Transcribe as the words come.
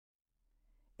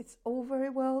It's all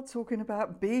very well talking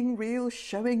about being real,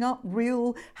 showing up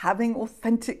real, having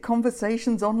authentic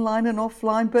conversations online and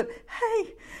offline, but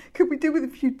hey, could we do with a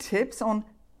few tips on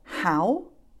how?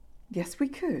 Yes, we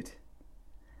could.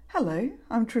 Hello,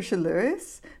 I'm Trisha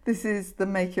Lewis. This is the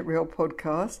Make It Real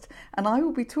podcast, and I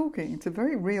will be talking to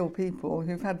very real people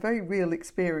who've had very real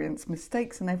experience,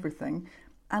 mistakes and everything,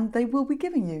 and they will be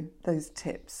giving you those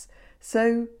tips.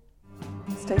 So,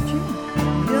 stay tuned.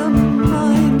 Your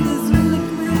mind is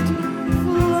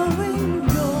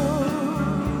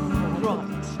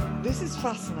right, this is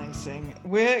fascinating.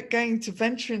 We're going to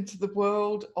venture into the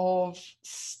world of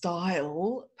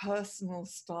style, personal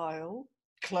style,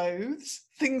 clothes,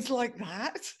 things like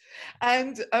that.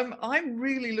 And I'm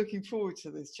really looking forward to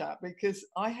this chat because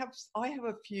I have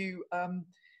a few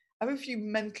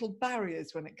mental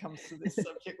barriers when it comes to this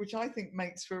subject, which I think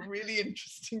makes for a really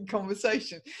interesting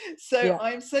conversation. So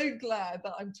I'm so glad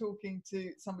that I'm talking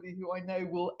to somebody who I know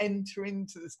will enter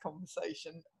into this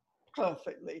conversation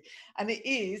perfectly. And it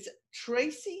is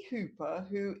Tracy Hooper,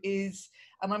 who is,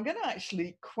 and I'm going to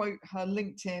actually quote her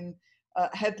LinkedIn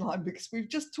headline because we've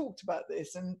just talked about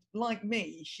this, and like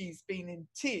me, she's been in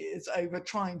tears over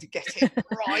trying to get it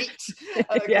right. It's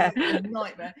a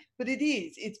nightmare, but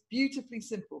it's beautifully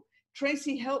simple.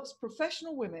 Tracy helps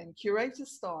professional women curate a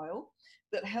style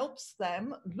that helps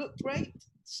them look great,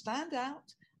 stand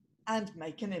out, and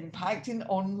make an impact in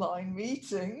online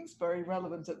meetings. Very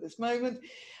relevant at this moment.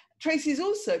 Tracy is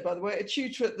also, by the way, a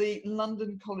tutor at the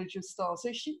London College of Style,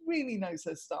 so she really knows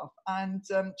her stuff, and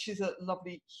she's a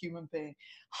lovely human being.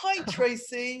 Hi,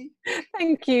 Tracy.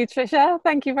 Thank you, Trisha.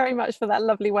 Thank you very much for that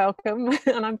lovely welcome,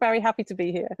 and I'm very happy to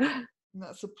be here.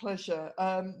 That's a pleasure.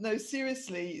 No,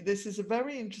 seriously, this is a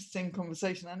very interesting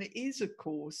conversation, and it is, of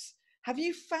course. Have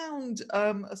you found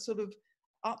a sort of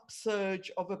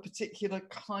upsurge of a particular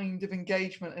kind of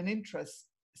engagement and interest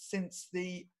since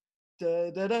the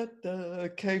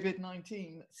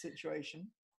COVID-19 situation?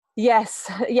 Yes,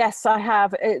 I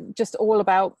have. Just all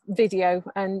about video,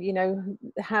 and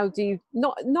how do you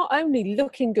not only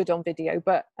looking good on video,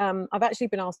 but I've actually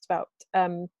been asked about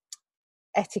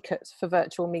etiquette for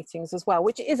virtual meetings as well,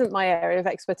 which isn't my area of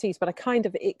expertise, but it kind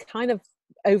of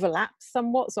overlaps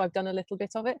somewhat, so I've done a little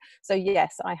bit of it. So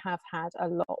yes, I have had a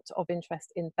lot of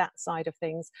interest in that side of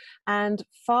things, and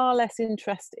far less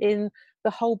interest in the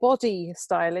whole body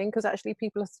styling, because actually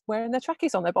people are wearing their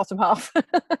trackies on their bottom half.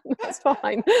 That's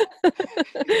fine.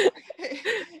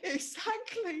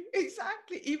 Exactly.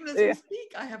 Even as we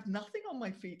speak, I have nothing on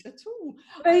my feet at all.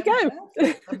 There you go.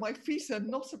 And my feet are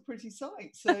not a pretty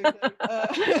sight. So,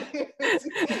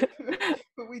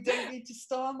 but we don't need to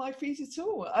style my feet at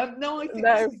all. No, I think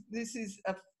this is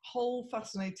a whole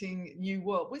fascinating new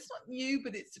world. Well, it's not new,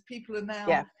 but it's people are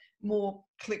now more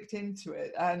clicked into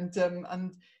it,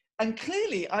 and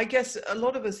clearly, I guess a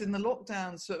lot of us in the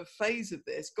lockdown sort of phase of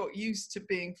this got used to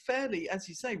being fairly, as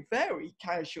you say, very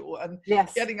casual and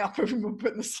getting up and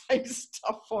putting the same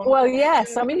stuff on. Well,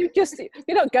 yes. I mean, you're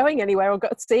not going anywhere or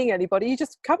seeing anybody. You're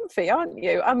just comfy, aren't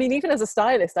you? I mean, even as a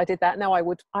stylist, I did that. Now I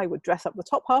would dress up the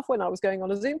top half when I was going on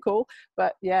a Zoom call,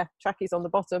 but trackies on the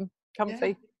bottom, comfy.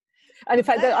 Yeah. And in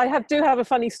fact, I do have a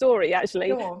funny story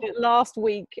actually. Last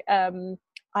week,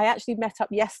 I actually met up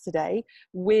yesterday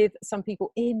with some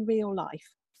people in real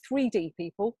life, 3D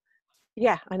people.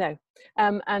 Yeah, I know.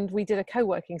 And we did a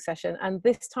co-working session. And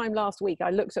this time last week, I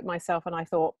looked at myself and I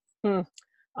thought,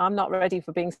 I'm not ready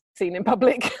for being seen in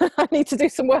public. I need to do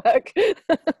some work.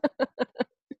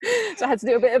 So I had to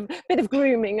do a bit of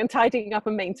grooming and tidying up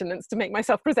and maintenance to make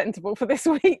myself presentable for this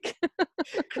week.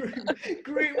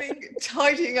 Grooming,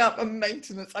 tidying up and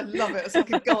maintenance. I love it. It's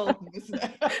like a garden, isn't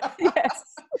it?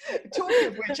 Yes. Talking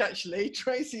of which, actually,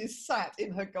 Tracy is sat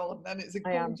in her garden and it's a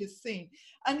gorgeous scene.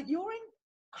 And you're in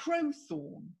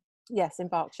Crowthorne. Yes, in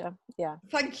Berkshire. Yeah.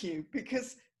 Thank you,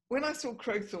 because when I saw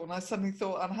Crowthorne, I suddenly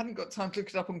thought, and I hadn't got time to look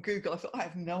it up on Google, I thought, I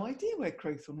have no idea where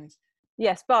Crowthorne is.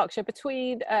 Yes, Berkshire,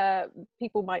 between,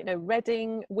 people might know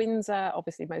Reading, Windsor.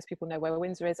 Obviously, most people know where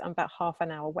Windsor is. I'm about half an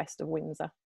hour west of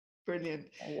Windsor. Brilliant.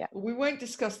 We won't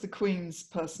discuss the Queen's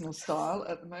personal style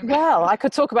at the moment. Well, I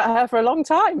could talk about her for a long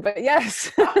time, but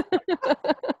yes.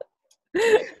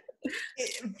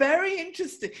 Very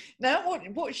interesting. Now,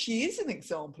 what she is an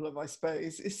example of, I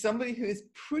suppose, is somebody who is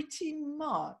pretty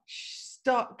much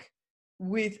stuck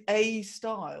with a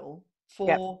style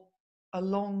for a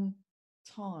long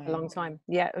time.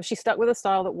 Yeah, she's stuck with a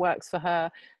style that works for her.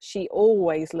 She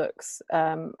always looks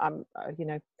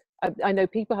I know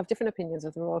people have different opinions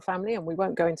of the royal family, and we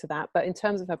won't go into that, but in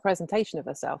terms of her presentation of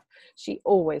herself, she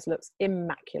always looks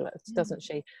immaculate, doesn't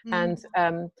she? And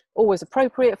always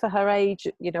appropriate for her age,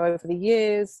 over the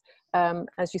years.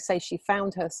 as you say, she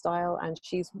found her style and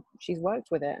she's worked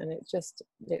with it, and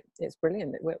it's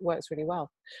brilliant. It works really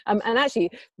well. And actually,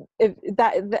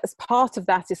 that's part of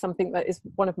that is something that is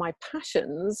one of my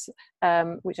passions,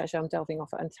 which actually I'm delving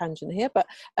off at a tangent here, but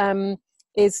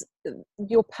is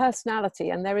your personality.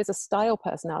 And there is a style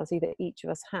personality that each of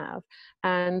us have,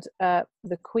 and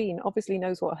the Queen obviously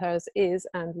knows what hers is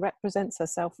and represents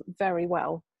herself very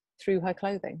well through her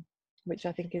clothing, which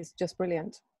I think is just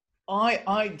brilliant.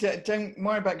 Don't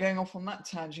worry about going off on that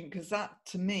tangent, because that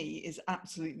to me is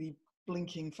absolutely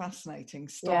blinking fascinating.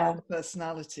 Style,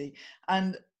 personality.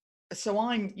 And so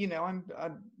I'm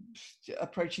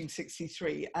approaching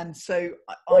 63, and so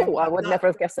I would never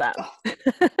have guessed that.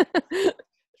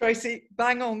 Tracy,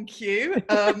 bang on cue.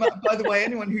 By the way,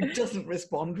 anyone who doesn't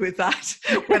respond with that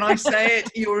when I say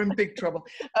it, you're in big trouble.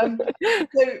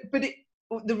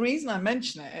 The reason I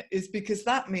mention it is because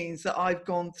that means that I've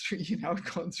gone through, I've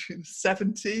gone through the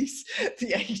 70s,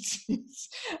 the 80s,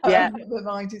 the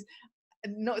 90s.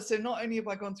 Not only have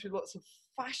I gone through lots of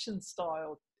fashion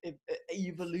style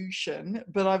evolution,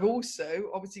 but I've also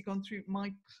obviously gone through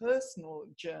my personal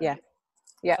journey.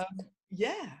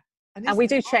 And we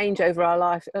do change over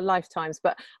our lifetimes,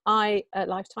 but yes,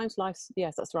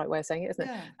 that's the right way of saying it, isn't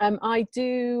it? I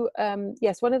do,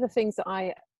 yes, one of the things that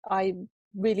I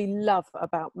really love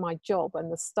about my job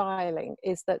and the styling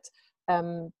is that,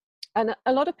 and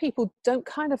a lot of people don't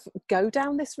kind of go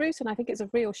down this route, and I think it's a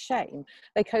real shame.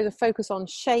 They kind of focus on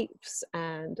shapes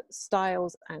and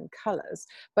styles and colours,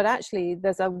 but actually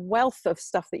there's a wealth of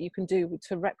stuff that you can do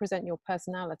to represent your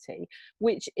personality,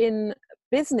 which in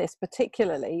business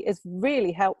particularly is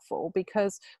really helpful,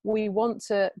 because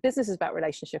business is about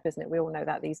relationship, isn't it? We all know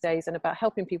that these days, and about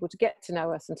helping people to get to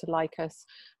know us and to like us,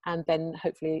 and then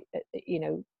hopefully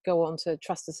go on to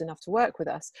trust us enough to work with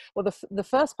us. Well, the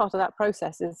first part of that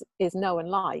process is know and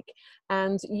like,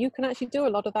 and you can actually do a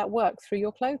lot of that work through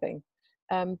your clothing.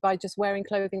 By just wearing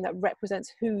clothing that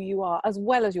represents who you are as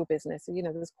well as your business.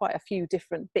 There's quite a few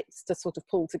different bits to sort of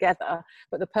pull together,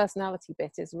 but the personality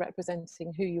bit is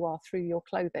representing who you are through your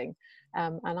clothing.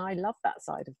 And I love that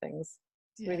side of things.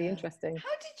 It's really interesting. How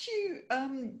did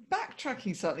you,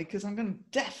 backtracking slightly, because I'm going to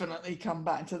definitely come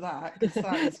back to that, because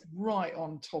that is right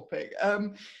on topic.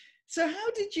 So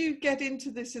how did you get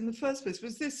into this in the first place?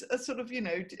 Was this a sort of,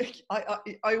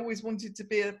 I always wanted to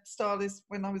be a stylist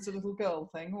when I was a little girl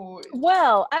thing, or?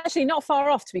 Well, actually not far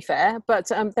off, to be fair,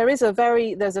 but there's a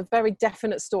very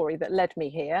definite story that led me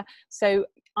here. So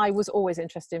I was always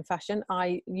interested in fashion.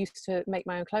 I used to make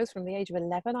my own clothes from the age of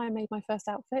 11. I made my first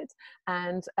outfit,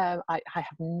 and I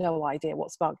have no idea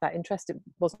what sparked that interest. It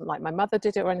wasn't like my mother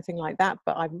did it or anything like that,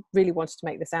 but I really wanted to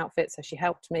make this outfit, so she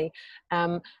helped me.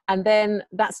 And then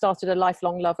that started a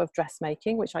lifelong love of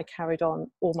dressmaking, which I carried on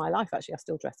all my life. Actually, I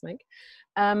still dressmake.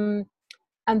 And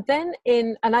then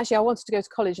and actually I wanted to go to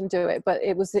college and do it, but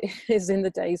it was in the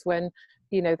days when,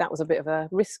 that was a bit of a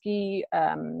risky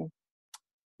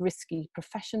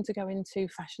profession to go into,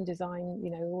 fashion design,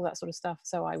 all that sort of stuff.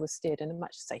 So I was steered in a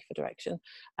much safer direction,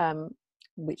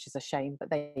 which is a shame, but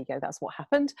there you go, that's what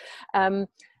happened.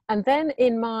 And then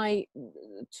in my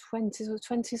 20s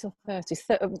or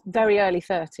 30s, very early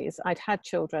 30s, I'd had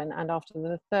children. And after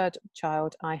the third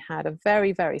child, I had a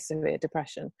very, very severe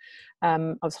depression.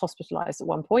 I was hospitalized at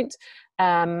one point.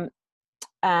 And,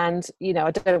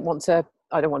 I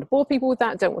don't want to bore people with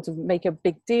that, don't want to make a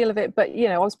big deal of it, but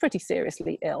I was pretty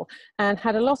seriously ill and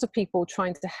had a lot of people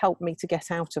trying to help me to get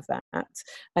out of that,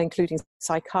 including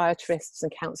psychiatrists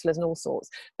and counsellors and all sorts.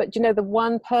 But the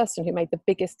one person who made the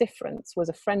biggest difference was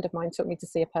a friend of mine took me to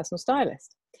see a personal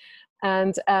stylist.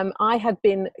 And I had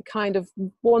been kind of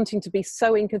wanting to be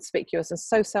so inconspicuous and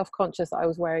so self-conscious that I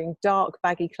was wearing dark,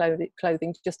 baggy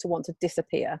clothing just to want to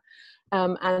disappear.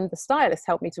 And the stylist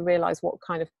helped me to realise what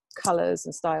kind of colours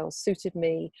and styles suited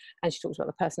me. And she talked about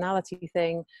the personality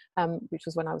thing, which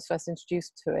was when I was first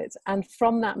introduced to it. And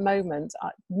from that moment,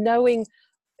 knowing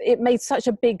it made such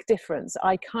a big difference,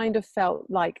 I kind of felt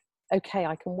like, okay,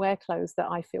 I can wear clothes that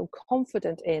I feel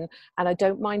confident in, and I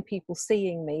don't mind people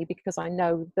seeing me because I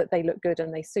know that they look good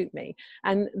and they suit me.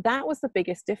 And that was the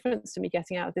biggest difference to me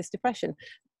getting out of this depression.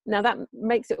 Now that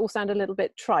makes it all sound a little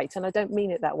bit trite, and I don't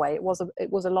mean it that way. It was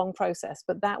a long process,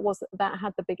 but that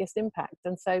had the biggest impact.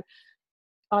 And so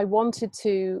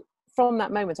from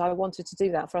that moment, I wanted to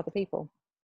do that for other people.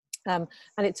 And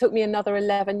it took me another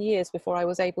 11 years before I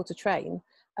was able to train,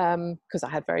 because I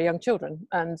had very young children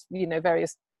and,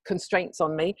 various constraints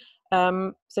on me.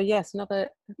 So yes, I think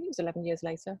it was 11 years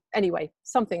later. Anyway,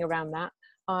 something around that.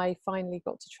 I finally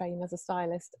got to train as a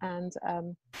stylist, and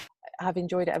have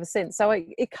enjoyed it ever since. So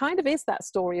it kind of is that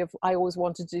story of, I always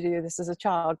wanted to do this as a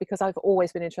child, because I've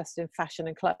always been interested in fashion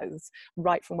and clothes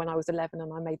right from when I was 11,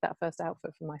 and I made that first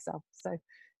outfit for myself. So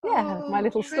yeah, my Oh,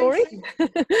 little story. Tracy,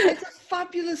 it's a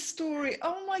fabulous story.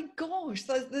 Oh my gosh,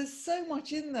 there's so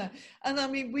much in there. And I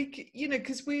mean,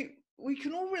 because we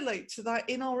can all relate to that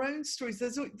in our own stories.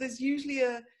 There's usually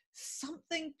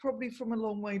something probably from a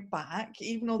long way back,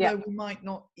 even Yeah, although we might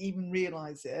not even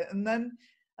realize it. And then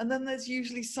there's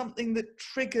usually something that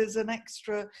triggers an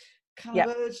extra kind yeah,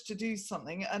 of urge to do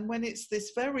something. And when it's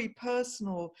this very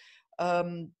personal,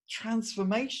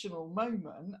 transformational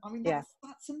moment, I mean, yeah.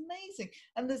 that's amazing.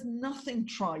 And there's nothing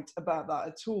trite about that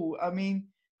at all. I mean,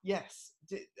 yes,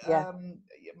 Yeah.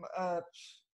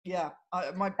 yeah,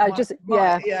 I just,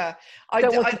 yeah, yeah,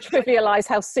 don't want to trivialize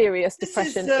how serious this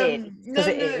is depression is, because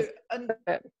no, it no, is. and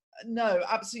But no,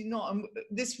 absolutely not. And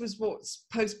this was what's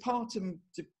postpartum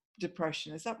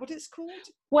depression. Is that what it's called?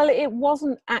 well, it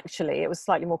wasn't actually, it was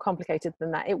slightly more complicated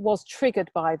than that. It was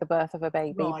triggered by the birth of a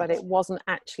baby, but Right, it wasn't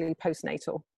actually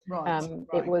postnatal. right, It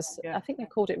right. was, Yeah, I think they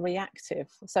called it reactive.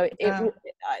 So yeah.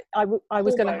 I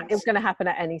was gonna, it Hormones. was gonna happen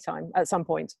at any time, at some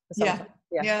point, Yeah, sometime.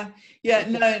 Yeah. yeah, It yeah.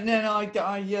 was No, just, no,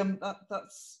 no.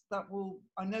 That will.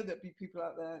 I know there'll be people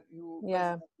out there who will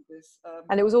yeah. resonate with this.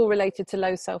 And it was all related to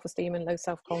low self-esteem and low Yes,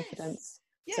 self-confidence.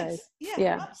 So yes, yeah,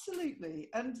 yeah, absolutely.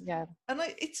 And yeah.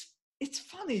 it's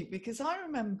funny because I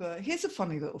remember. Here's a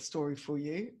funny little story for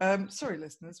you. Sorry,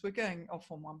 listeners, we're going off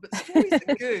on one, but stories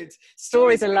are good.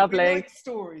 Stories Stories are are good. We lovely. like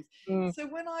stories. Mm. So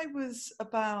when I was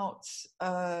about,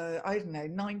 I don't know,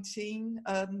 19,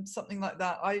 something like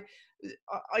that,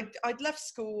 I'd left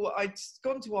school. I'd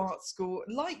gone to art school,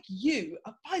 like you.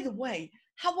 By the way,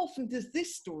 how often does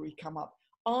this story come up?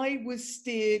 I was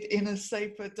steered in a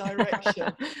safer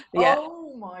direction. Yeah,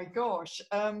 Oh my gosh.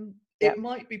 yeah. It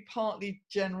might be partly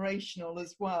generational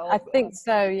as I well. think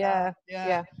so. Yeah, Yeah, yeah.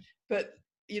 yeah. But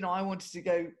I wanted to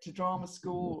go to drama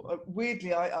school. Weirdly,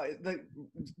 the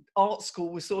art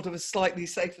school was sort of a slightly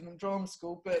safer than drama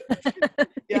school, but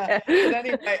yeah. Yeah. But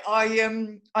anyway,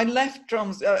 I left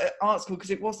art school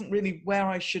because it wasn't really where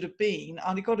I should have been,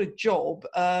 and I got a job,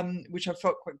 which I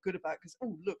felt quite good about because,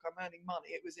 oh look, I'm earning money.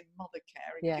 It was in mother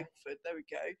care in Yeah. Guildford. There we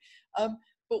go.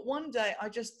 But one day I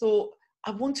just thought,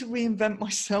 I want to reinvent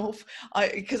myself.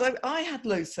 Because I had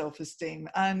low self-esteem,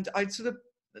 and I'd sort of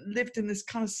lived in this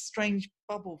kind of strange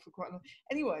bubble for quite a long.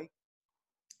 Anyway,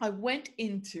 I went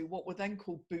into what were then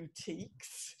called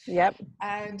boutiques, Yep.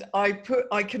 and I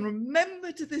can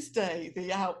remember to this day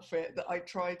the outfit that I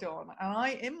tried on, and I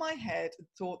in my head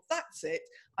thought, that's it,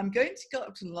 I'm going to go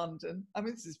up to London. I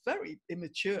mean, this is very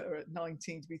immature at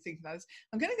 19 to be thinking this.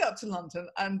 I'm going to go up to London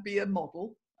and be a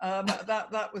model.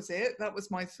 That was it. That was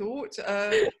my thought.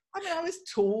 I mean, I was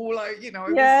tall. I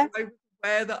Yeah. was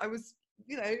aware that I was,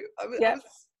 I Yeah.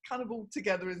 was kind of all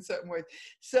together in certain ways.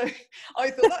 So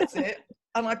I thought, that's it.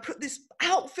 And I put this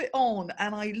outfit on,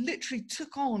 and I literally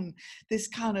took on this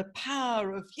kind of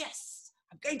power of, yes,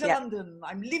 I'm going to Yeah. London,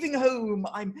 I'm leaving home,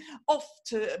 I'm off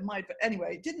to my.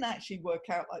 Anyway, it didn't actually work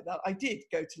out like that. I did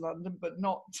go to London, but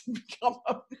not to become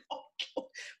a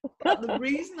model. But the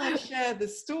reason I share the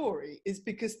story is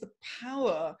because the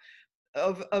power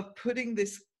of putting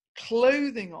this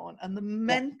clothing on, and the Yeah.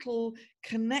 mental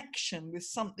connection with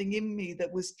something in me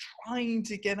that was trying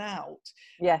to get out.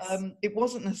 Yes. It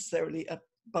wasn't necessarily a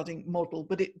budding model,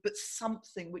 but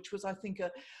something which was, I think,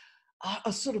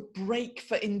 a sort of break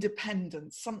for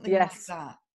independence, something like Yes.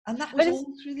 that. And that was But it's,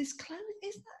 all through this clothing,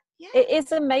 isn't that? Yeah. it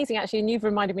is amazing, actually, and you've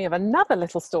reminded me of another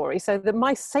little story. So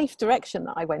my safe direction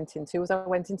that I went into was, I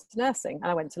went into nursing, and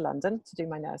I went to London to do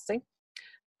my nursing.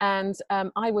 And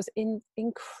I was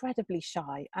incredibly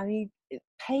shy. I mean,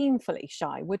 painfully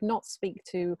shy, would not speak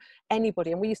to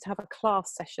anybody. And we used to have a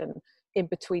class session in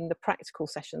between the practical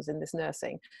sessions in this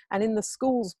nursing. And in the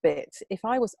schools bit, if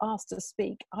I was asked to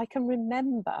speak, I can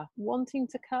remember wanting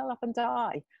to curl up and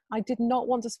die. I did not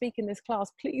want to speak in this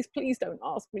class. Please, please don't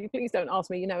ask me. Please don't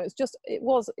ask me. It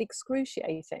was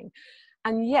excruciating.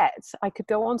 And yet I could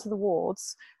go onto the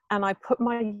wards, and I put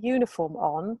my uniform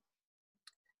on,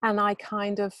 and I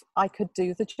could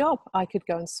do the job. I could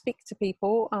go and speak to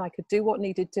people, and I could do what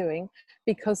needed doing,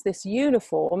 because this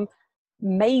uniform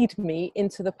made me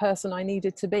into the person I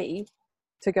needed to be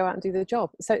to go out and do the job.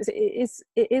 So it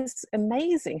is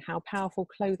amazing how powerful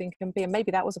clothing can be. And maybe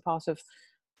that was a part of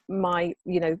my,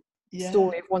 Yeah.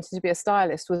 story of wanting to be a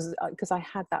stylist, was because I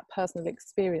had that personal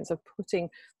experience of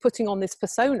putting on this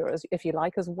persona, as if you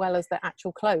like, as well as the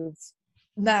actual clothes.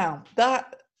 Now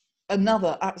that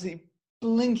another absolutely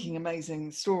blinking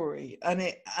amazing story, and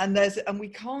we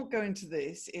can't go into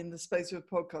this in the space of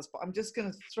a podcast, but I'm just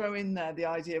going to throw in there the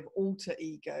idea of alter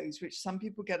egos, which some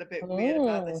people get a bit weird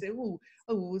about. They say, oh,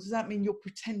 does that mean you're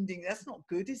pretending? That's not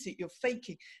good, is it? You're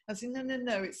faking. I say,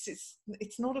 no,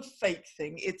 it's not a fake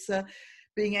thing. It's a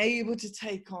being able to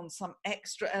take on some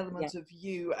extra element of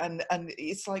you, and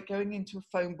it's like going into a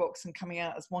phone box and coming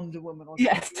out as Wonder Woman or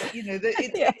something. Yes. You know,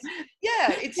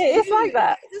 it's It's like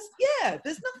that.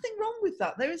 There's nothing wrong with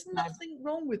that. There is nothing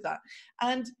wrong with that.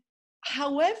 And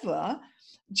however,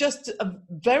 just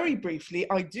very briefly,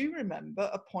 I do remember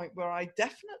a point where I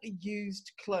definitely used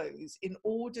clothes in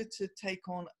order to take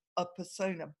on a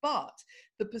persona, but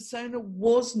the persona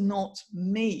was not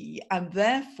me, and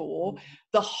therefore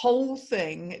the whole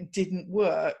thing didn't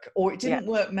work, or it didn't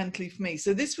work mentally for me.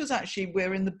 So this was actually,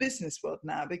 we're in the business world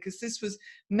now, because this was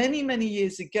many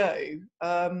years ago,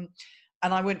 and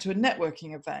I went to a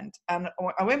networking event, and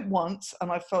I went once, and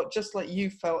I felt just like you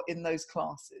felt in those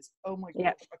classes. Oh my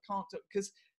gosh, I can't do it, because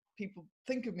people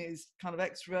think of me as kind of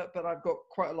extrovert, but I've got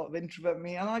quite a lot of introvert in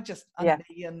me, and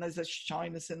me, and there's a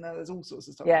shyness in there, there's all sorts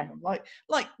of stuff going on.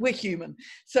 Like we're human.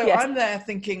 So I'm there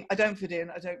thinking I don't fit in,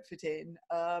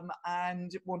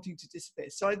 and wanting to disappear.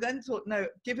 So I then thought, no,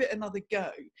 give it another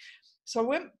go. So I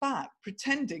went back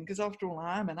pretending, because after all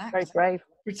I am an actor, very brave,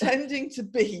 pretending to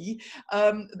be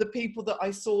the people that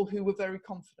I saw who were very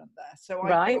confident there. So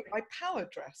I power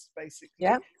dressed, basically,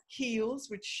 heels,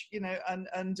 which, you know,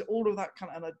 and all of that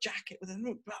kind of, and a jacket with a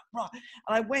and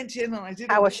I went in and I did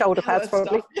power shoulder pads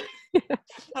probably.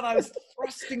 And I was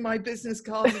thrusting my business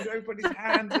cards into everybody's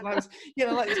hands, and I was, you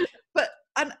know, like this. But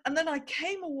and then I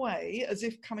came away as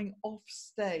if coming off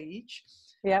stage.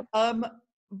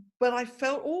 But I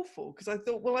felt awful, because I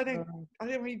thought, well, I don't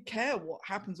really care what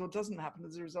happens or doesn't happen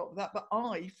as a result of that, but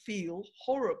I feel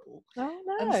horrible. Oh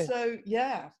no. And so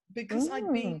because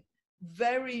I'd been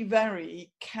very,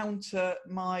 very counter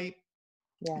my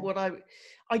what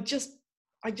I just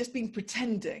been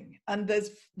pretending. And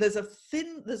there's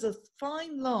a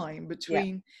fine line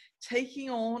between taking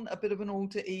on a bit of an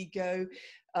alter ego,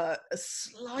 a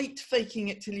slight faking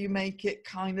it till you make it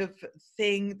kind of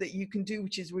thing that you can do,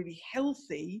 which is really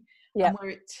healthy, and where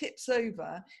it tips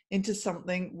over into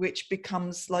something which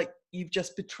becomes like you've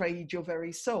just betrayed your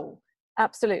very soul.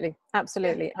 Absolutely.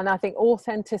 And I think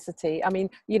authenticity, I mean,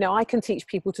 you know, I can teach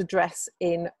people to dress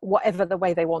in whatever the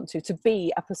way they want to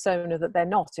be a persona that they're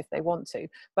not, if they want to,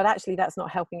 but actually that's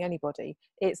not helping anybody.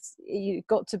 You've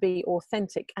got to be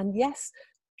authentic, and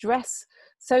dress.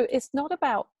 So it's not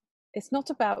about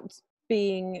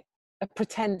being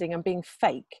pretending and being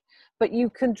fake, but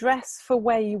you can dress for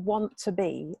where you want to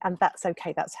be, and that's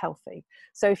okay, that's healthy.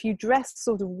 So if you dress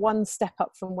sort of one step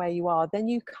up from where you are, then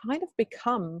you kind of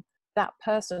become that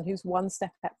person who's one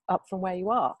step up from where you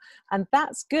are, and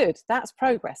that's good, that's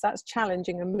progress, that's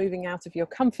challenging and moving out of your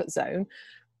comfort zone,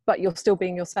 but you're still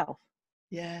being yourself.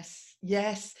 Yes,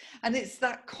 and it's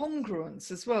that congruence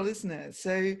as well, isn't it?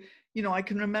 So, you know, I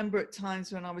can remember at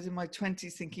times when I was in my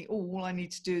 20s thinking, oh, all I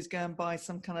need to do is go and buy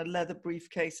some kind of leather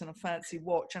briefcase and a fancy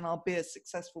watch, and I'll be a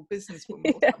successful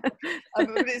businesswoman or something.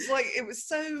 But it's like, it was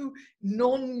so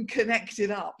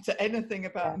non-connected up to anything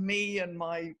about me and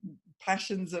my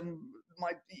passions and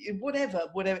my whatever.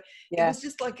 It was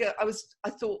just like I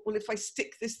thought, well, if I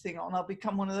stick this thing on, I'll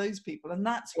become one of those people. And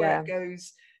that's where it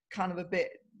goes kind of a bit,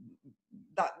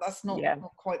 that's not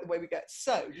quite the way we get.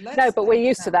 So but we're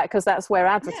used to that, because that's where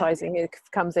advertising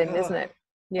comes in, isn't it?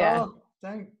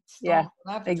 Don't start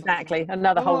exactly,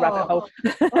 another whole rabbit hole.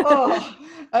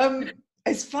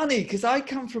 It's funny, because I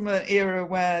come from an era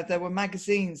where there were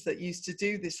magazines that used to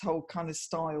do this whole kind of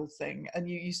style thing, and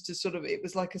you used to sort of, it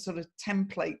was like a sort of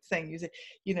template thing. You say,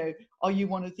 you know, are you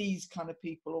one of these kind of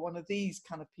people or one of these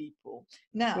kind of people?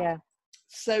 Now,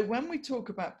 so when we talk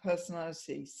about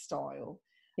personality style,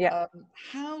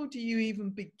 how do you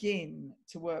even begin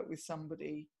to work with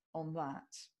somebody on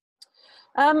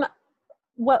that?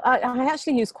 Well, I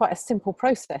actually use quite a simple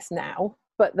process now,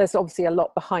 but there's obviously a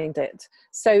lot behind it.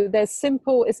 So it's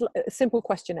a simple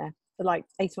questionnaire, like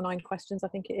 8 or 9 questions, I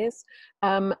think it is.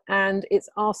 And it's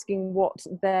asking what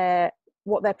their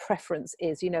preference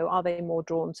is. You know, are they more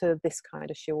drawn to this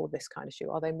kind of shoe or this kind of shoe?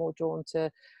 Are they more drawn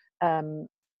to, and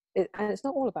it's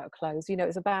not all about clothes, you know,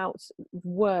 it's about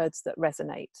words that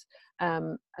resonate,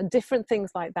 and different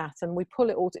things like that. And we pull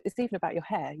it all it's even about your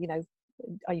hair, you know.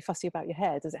 Are you fussy about your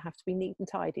hair? Does it have to be neat and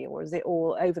tidy, or is it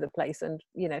all over the place? And,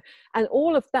 you know, and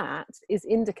all of that is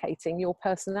indicating your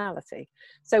personality.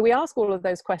 So we ask all of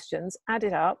those questions, add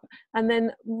it up, and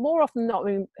then more often than not,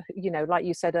 you know, like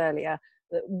you said earlier,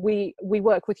 we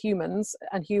work with humans,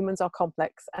 and humans are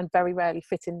complex and very rarely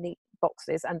fit in neat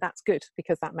boxes, and that's good,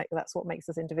 because that's what makes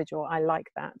us individual. I like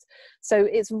that. So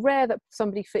it's rare that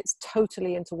somebody fits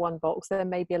totally into one box. There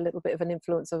may be a little bit of an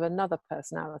influence of another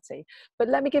personality. But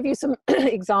let me give you some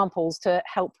examples to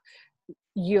help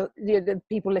the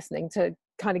people listening to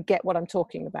kind of get what I'm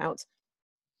talking about.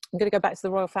 I'm going to go back to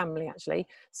the royal family, actually.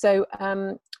 So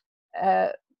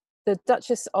the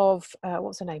Duchess of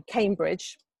what's her name,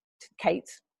 Cambridge, Kate.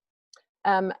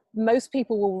 Most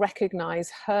people will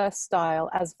recognize her style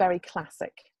as very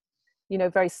classic. You know,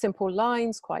 very simple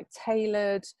lines, quite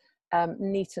tailored,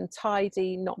 neat and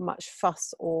tidy, not much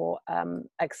fuss or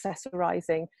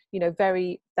accessorizing. You know,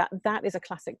 that is a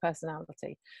classic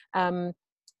personality.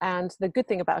 And the good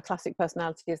thing about a classic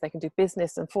personality is they can do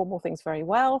business and formal things very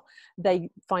well.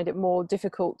 They find it more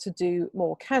difficult to do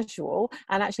more casual.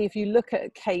 And actually, if you look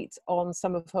at Kate on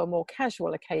some of her more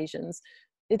casual occasions,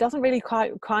 it doesn't really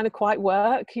quite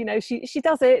work. You know, she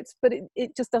does it, but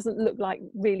it just doesn't look like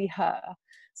really her.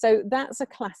 So that's a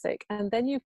classic. And then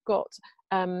you've got,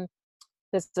 I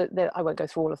won't go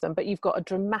through all of them, but you've got a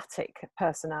dramatic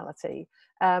personality.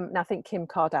 Now think Kim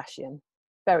Kardashian.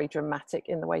 Very dramatic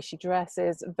in the way she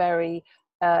dresses, very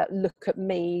look at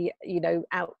me, you know,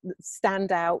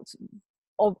 stand out,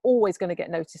 always going to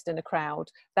get noticed in a crowd.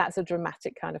 That's a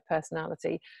dramatic kind of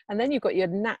personality. And then you've got your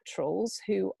naturals,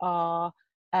 who are,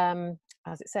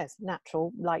 as it says,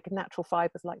 natural, like natural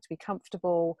fibers, like to be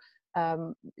comfortable,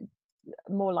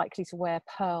 more likely to wear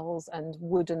pearls and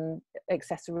wooden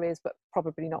accessories, but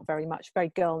probably not very much. Very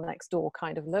girl next door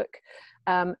kind of look.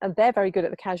 And they're very good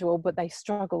at the casual, but they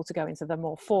struggle to go into the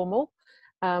more formal.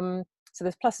 So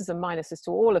there's pluses and minuses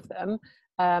to all of them.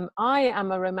 I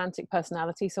am a romantic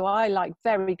personality, so I like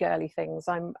very girly things.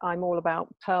 I'm all about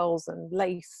pearls and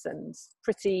lace and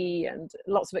pretty and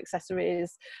lots of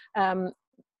accessories.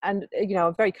 And, you know,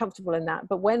 I'm very comfortable in that.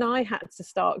 But when I had to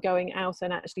start going out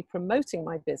and actually promoting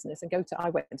my business and I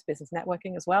went into business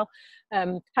networking as well,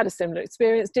 had a similar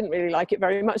experience, didn't really like it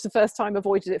very much the first time,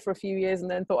 avoided it for a few years and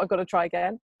then thought I've got to try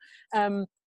again.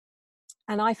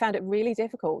 And I found it really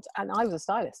difficult, and I was a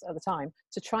stylist at the time,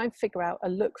 to try and figure out a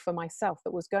look for myself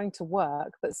that was going to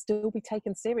work but still be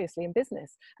taken seriously in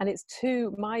business. And it's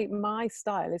my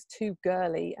style is too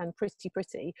girly and pretty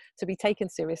to be taken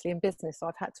seriously in business. So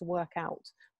I've had to work out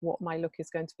what my look is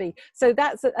going to be. So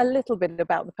that's a little bit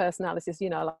about the personalities, you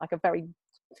know, like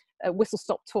a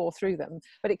whistle-stop tour through them.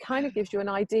 But it kind of gives you an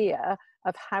idea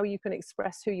of how you can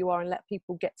express who you are and let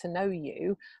people get to know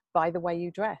you by the way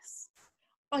you dress.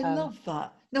 I love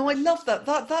that. No, I love that.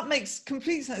 That makes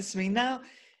complete sense to me. Now,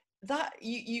 that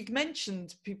you've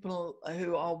mentioned people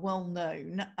who are well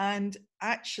known, and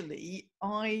actually,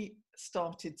 I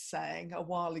started saying a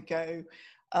while ago,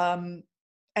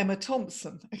 Emma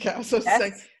Thompson. Okay, I was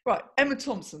saying, right, Emma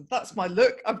Thompson. That's my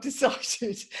look. I've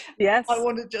decided. Yes, I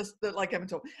want to just look like Emma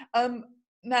Thompson.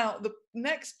 Now, the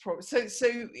next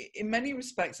so in many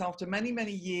respects, after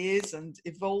many years and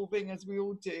evolving as we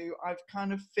all do, I've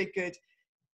kind of figured.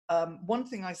 One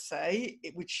thing I say,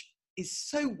 which is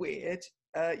so weird,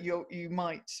 you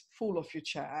might fall off your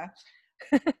chair.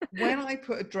 When I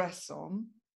put a dress on,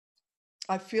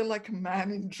 I feel like a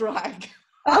man in drag.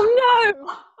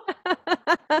 Oh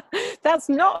no! That's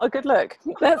not a good look.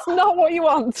 That's not what you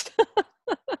want.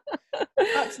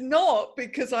 That's not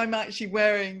because I'm actually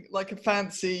wearing like a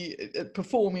fancy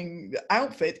performing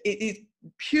outfit. It is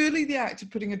purely the act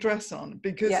of putting a dress on,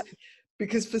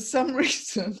 because for some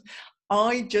reason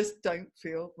I just don't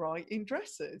feel right in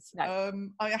dresses. No.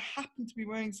 I happen to be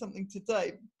wearing something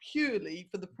today purely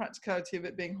for the practicality of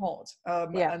it being hot.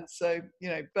 And so, you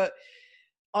know, but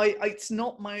it's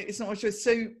not my choice.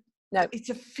 So no, it's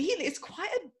a feeling. It's quite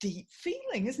a deep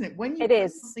feeling, isn't it? When you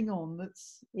put something on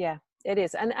that's. Yeah, it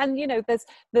is. And you know, there's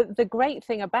the great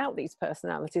thing about these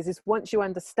personalities is once you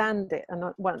understand it and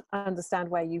understand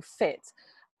where you fit.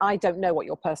 I don't know what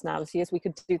your personality is. We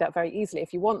could do that very easily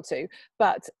if you want to,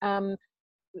 but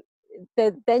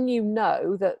then you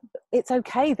know that it's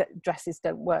okay that dresses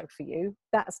don't work for you.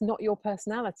 That's not your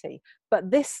personality.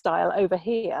 But this style over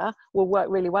here will work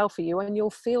really well for you, and you'll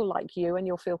feel like you, and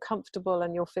you'll feel comfortable,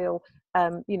 and you'll feel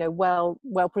you know, well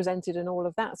presented and all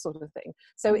of that sort of thing.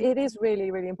 So it is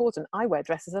really, really important. I wear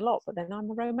dresses a lot, but then I'm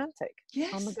a romantic.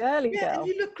 Yes. I'm a girly girl. And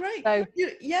you look great. So,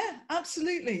 yeah,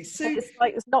 absolutely. So it's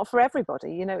like, it's not for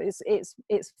everybody, you know.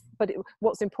 But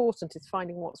what's important is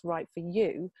finding what's right for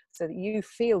you, so that you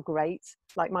feel great.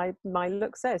 Like my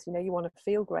look says, you know, you want to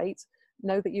feel great,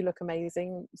 know that you look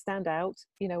amazing, stand out,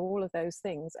 you know, all of those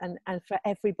things. And for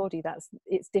everybody,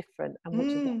 it's different, and which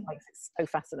is what makes it so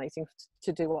fascinating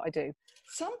to do what I do.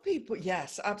 Some people,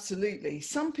 yes, absolutely.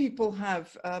 Some people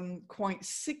have quite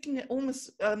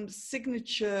almost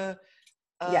signature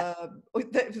Yeah.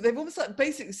 They've almost like,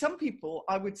 basically, some people,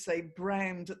 I would say,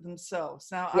 brand themselves.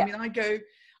 Now, I Yeah. mean,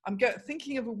 I'm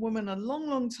thinking of a woman a long,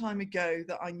 long time ago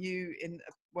that I knew in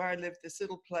where I lived, this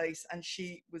little place, and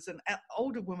she was an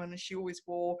older woman, and she always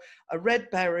wore a red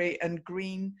beret and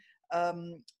green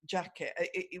jacket.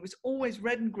 It was always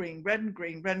red and green, red and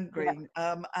green, red and green.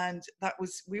 And that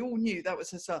was, we all knew that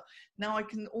was her style. Now, I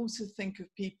can also think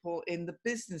of people in the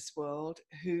business world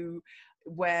who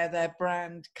wear their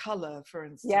brand color, for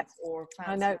instance, or a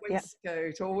fancy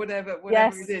waistcoat or whatever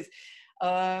it is,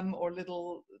 or a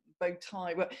little bow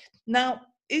tie. But now,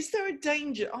 is there a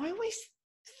danger? I always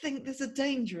think there's a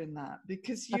danger in that,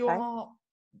 because you are,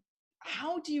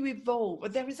 how do you evolve?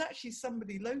 But there is actually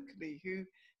somebody locally who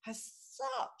has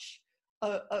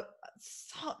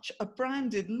such a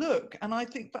branded look, and I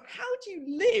think, but how do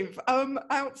you live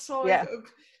outside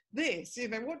of this? You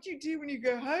know, what do you do when you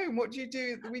go home? What do you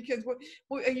do at the weekends?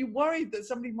 What are you worried that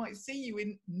somebody might see you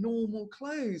in normal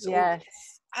clothes? Yes.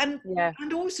 And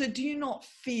also, do you not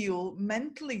feel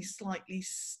mentally slightly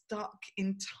stuck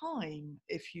in time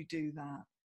if you do that?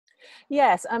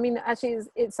 Yes, I mean, actually,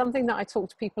 it's something that I talk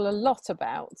to people a lot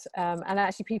about, and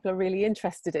actually people are really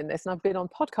interested in this, and I've been on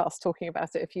podcasts talking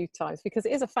about it a few times, because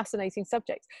it is a fascinating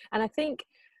subject. And I think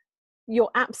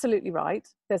you're absolutely right.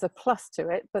 There's a plus to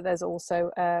it, but there's also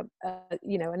a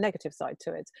negative side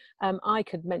to it. I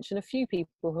could mention a few people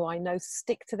who I know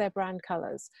stick to their brand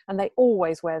colors, and they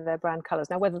always wear their brand colors.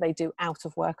 Now, whether they do out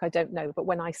of work, I don't know, but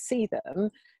when I see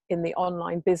them in the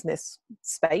online business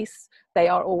space, they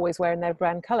are always wearing their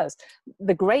brand colors.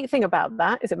 The great thing about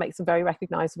that is it makes them very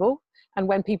recognizable, and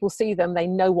when people see them, they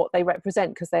know what they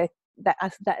represent, because there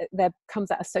comes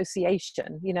that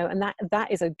association, you know, and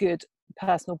that is a good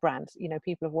personal brand. You know,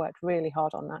 people have worked really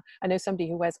hard on that. I know somebody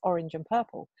who wears orange and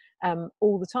purple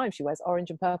all the time. She wears orange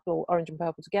and purple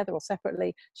together or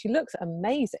separately. She looks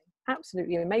amazing,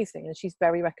 absolutely amazing, and she's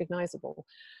very recognizable.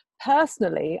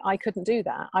 Personally, I couldn't do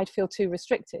that. I'd feel too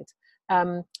restricted.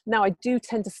 Now, I do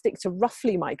tend to stick to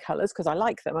roughly my colors because I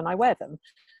like them and I wear them,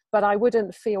 but I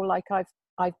wouldn't feel like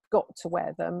I've got to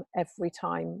wear them every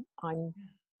time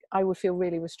I would feel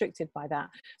really restricted by that.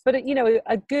 But, you know,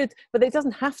 but it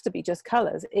doesn't have to be just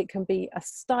colors. It can be a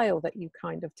style that you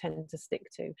kind of tend to stick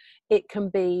to. It can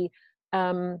be,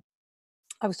 I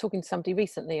was talking to somebody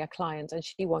recently, a client, and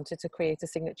she wanted to create a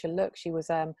signature look. She was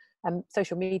a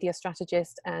social media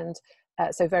strategist, and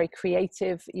so very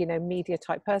creative, you know, media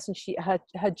type person.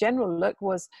 Her general look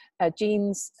was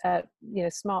jeans,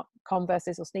 smart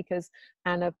Converses or sneakers,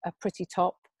 and a pretty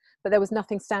top. But there was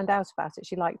nothing stand out about it.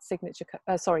 She liked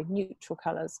neutral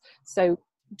colors, so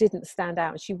didn't stand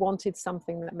out. And she wanted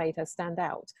something that made her stand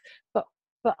out. But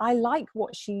I like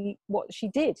what she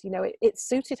did. You know, it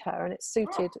suited her, and it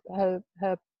suited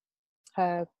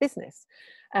her business.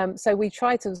 So we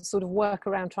tried to sort of work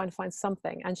around trying to find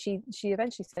something. And she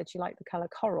eventually said she liked the color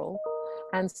coral,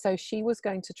 and so she was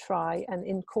going to try and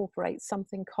incorporate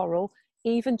something coral,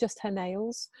 even just her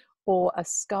nails, or a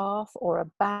scarf or a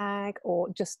bag,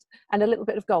 and a little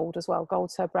bit of gold as well.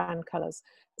 Gold's her brand colors.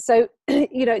 So,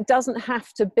 you know, it doesn't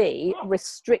have to be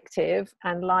restrictive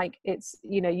and like it's,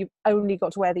 you know, you've only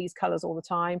got to wear these colors all the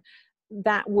time.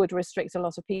 That would restrict a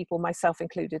lot of people, myself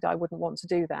included. I wouldn't want to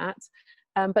do that.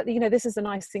 But, you know, this is the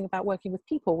nice thing about working with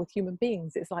people, with human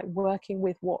beings. It's like working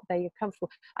with what they are comfortable.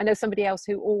 I know somebody else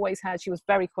who she was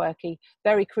very quirky,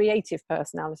 very creative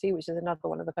personality, which is another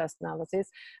one of the personalities.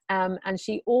 And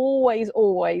she always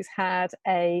had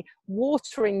a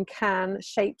watering can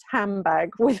shaped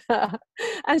handbag with her.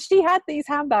 And she had these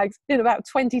handbags in about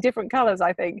 20 different colors,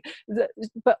 I think,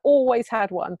 but always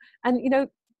had one. And, you know,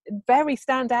 very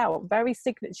stand out, very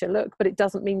signature look, but it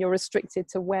doesn't mean you're restricted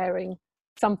to wearing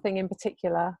something in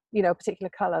particular, you know, a particular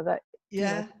color that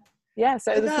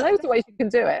so there's loads of ways you can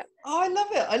do it. Oh, I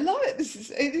love it.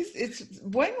 It's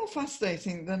way more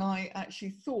fascinating than I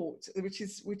actually thought, which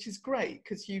is great,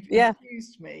 because you've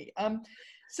infused me.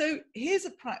 So here's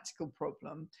a practical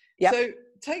problem. So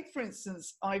take, for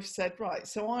instance, I've said, right,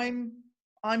 so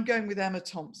I'm going with Emma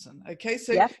Thompson. Okay,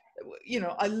 so you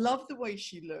know, I love the way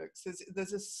she looks.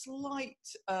 There's a slight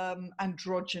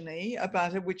androgyny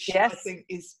about her, which I think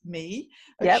is me.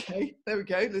 Okay, there we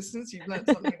go. Listeners, you've learned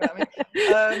something about me.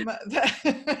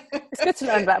 It's good to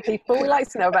learn about people. We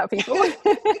like to know about people.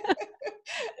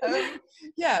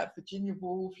 Virginia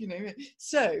Woolf, you know.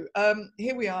 So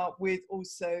here we are with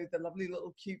also the lovely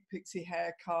little cute pixie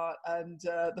haircut and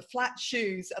the flat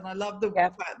shoes. And I love the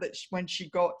fact that when she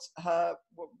got her,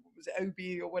 what was it,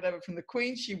 OB or whatever from the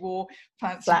Queen, she wore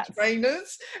fancy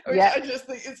trainers. I just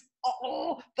think it's,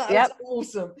 that is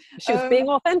awesome. She was being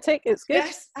authentic. It's good.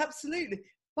 Yes, absolutely.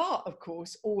 but of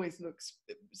course always looks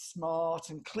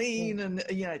smart and clean and,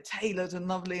 you know, tailored and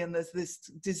lovely, and there's this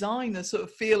designer sort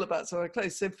of feel about some of the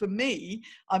clothes. So for me,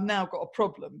 I've now got a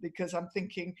problem, because I'm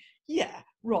thinking, yeah,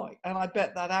 right, and I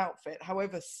bet that outfit,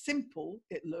 however simple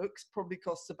it looks, probably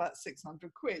costs about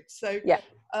 600 quid. So Yeah.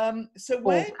 so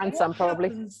where And what some probably.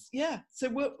 happens, so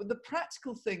the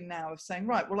practical thing now of saying,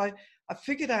 right, well, I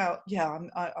figured out,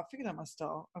 I figured out my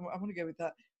style, I want to go with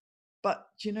that, but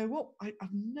do you know what,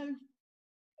 I've no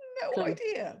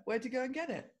idea where to go and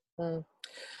get it. The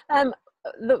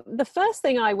first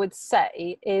thing I would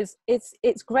say is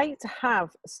it's great to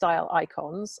have style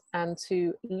icons and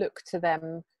to look to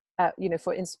them, you know,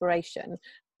 for inspiration,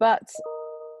 but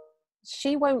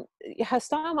her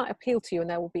style might appeal to you and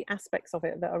there will be aspects of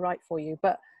it that are right for you,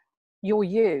 but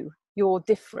you're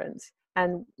different,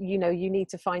 and you know, you need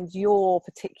to find your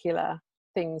particular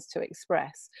things to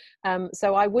express.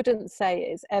 So I wouldn't say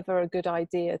it's ever a good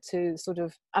idea to sort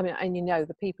of, I mean, and you know,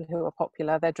 the people who are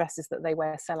popular, their dresses that they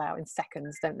wear sell out in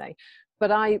seconds, don't they?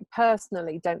 But I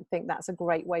personally don't think that's a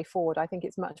great way forward. I think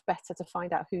it's much better to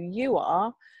find out who you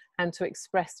are and to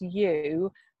express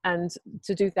you, and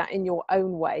to do that in your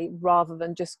own way, rather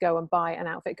than just go and buy an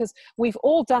outfit, because we've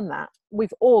all done that.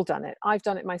 We've all done it. I've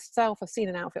done it myself. I've seen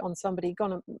an outfit on somebody,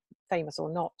 famous or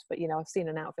not, but you know, I've seen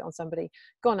an outfit on somebody,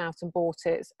 gone out and bought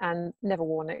it and never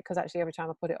worn it, because actually every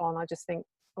time I put it on I just think,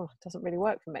 oh, it doesn't really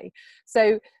work for me.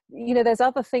 So, you know, there's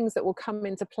other things that will come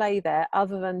into play there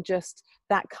other than just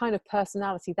that kind of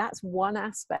personality. That's one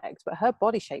aspect, but her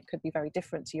body shape could be very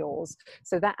different to yours,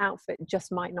 so that outfit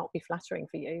just might not be flattering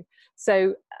for you.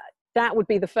 So that would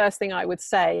be the first thing I would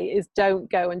say, is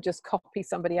don't go and just copy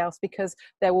somebody else, because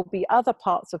there will be other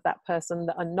parts of that person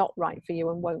that are not right for you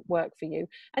and won't work for you.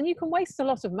 And you can waste a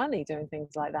lot of money doing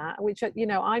things like that, which, you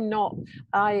know, I'm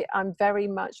very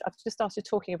much, I've just started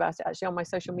talking about it actually on my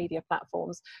social media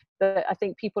platforms, that I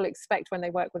think people expect when they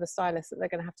work with a stylist that they're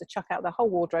going to have to chuck out their whole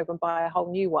wardrobe and buy a whole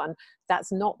new one.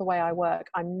 That's not the way I work.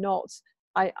 I've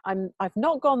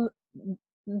not gone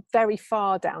very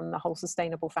far down the whole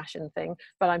sustainable fashion thing,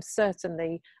 but I'm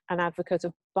certainly an advocate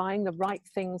of buying the right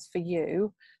things for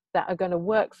you that are going to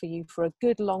work for you for a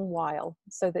good long while,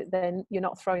 so that then you're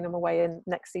not throwing them away in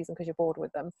next season because you're bored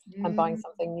with them, and buying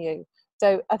something new.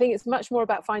 So I think it's much more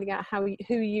about finding out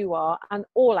who you are, and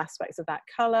all aspects of that: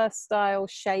 color, style,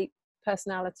 shape,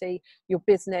 personality, your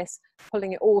business,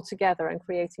 pulling it all together and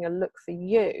creating a look for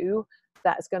you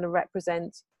that's going to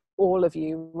represent all of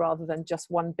you, rather than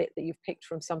just one bit that you've picked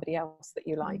from somebody else that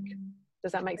you like.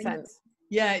 Does that make sense?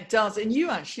 Yeah, it does. And you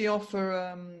actually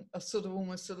offer a sort of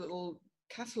almost a little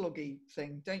catalogue-y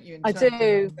thing, don't you? I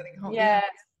do.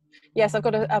 Yes, I've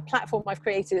got a platform I've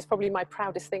created. It's probably my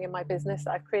proudest thing in my business.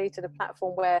 I've created a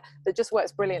platform that just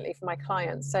works brilliantly for my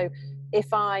clients. So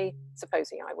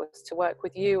supposing I was to work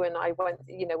with you and I went,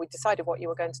 you know, we decided what you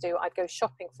were going to do, I'd go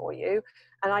shopping for you,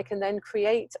 and I can then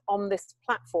create on this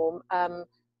platform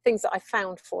things that I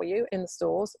found for you in the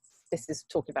stores. This is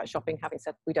talking about shopping, having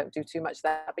said we don't do too much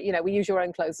there, but you know, we use your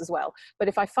own clothes as well. But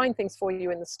if I find things for you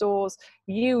in the stores,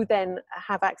 you then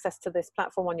have access to this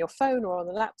platform on your phone or on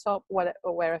the laptop,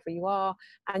 or wherever you are,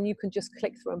 and you can just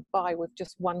click through and buy with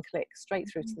just one click straight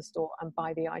through to the store and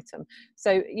buy the item.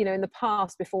 So, you know, in the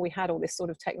past, before we had all this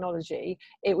sort of technology,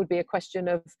 it would be a question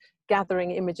of gathering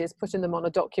images, putting them on a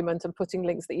document and putting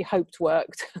links that you hoped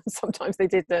worked. Sometimes they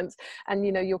didn't. And,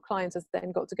 you know, your clients have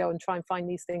then got to go and try and find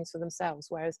these things for themselves,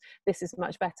 whereas this is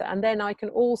much better. And then I can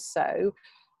also,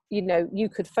 you know, you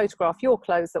could photograph your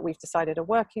clothes that we've decided are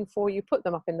working for you, put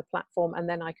them up in the platform, and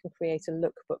then I can create a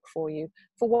lookbook for you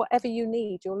for whatever you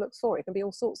need your looks for. It can be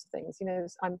all sorts of things. You know,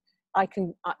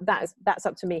 that's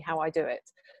up to me how I do it.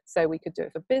 So we could do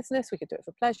it for business, we could do it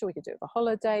for pleasure, we could do it for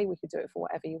holiday, we could do it for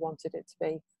whatever you wanted it to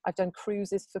be. I've done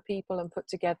cruises for people and put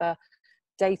together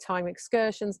daytime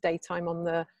excursions, daytime on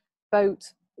the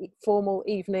boat, formal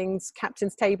evenings,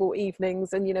 captain's table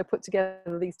evenings, and, you know, put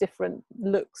together these different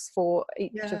looks for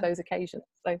each of those occasions.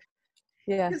 So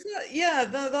that's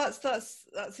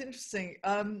interesting.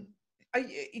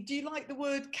 Do you like the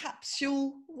word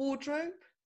capsule wardrobe?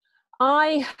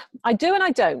 I do and I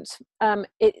don't.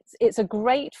 It's a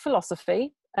great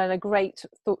philosophy and a great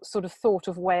sort of thought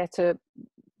of where to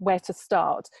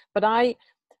start. But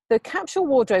the capsule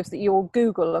wardrobes that you'll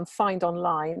Google and find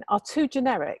online are too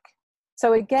generic.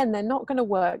 So again, they're not going to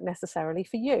work necessarily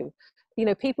for you. You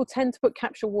know, people tend to put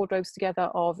capsule wardrobes together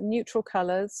of neutral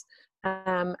colours,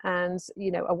 and,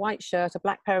 you know, a white shirt, a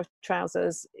black pair of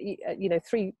trousers, you know,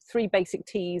 three basic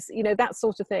tees, you know, that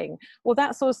sort of thing. Well,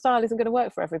 that sort of style isn't going to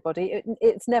work for everybody.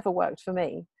 It's never worked for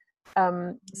me.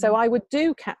 So I would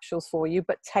do capsules for you,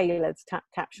 but tailored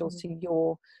capsules to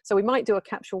your, so we might do a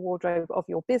capsule wardrobe of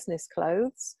your business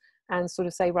clothes and sort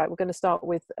of say, right, we're going to start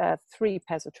with 3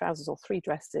 pairs of trousers or 3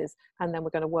 dresses, and then we're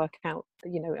going to work out,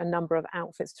 you know, a number of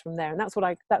outfits from there. And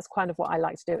that's kind of what I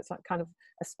like to do. It's like kind of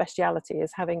a speciality,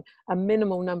 is having a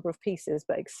minimal number of pieces,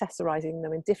 but accessorizing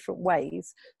them in different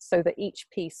ways so that each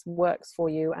piece works for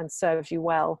you and serves you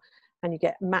well, and you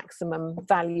get maximum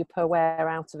value per wear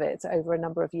out of it over a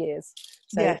number of years.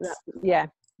 So yes.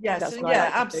 Yes, so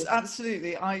yeah,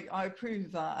 absolutely. I approve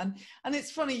of that. And it's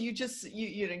funny, you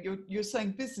know, you're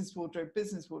saying business wardrobe.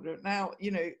 Now, you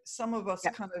know, some of us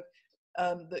kind of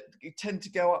that tend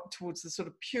to go up towards the sort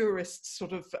of purist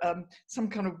sort of some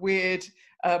kind of weird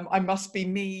I must be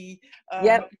me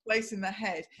place in the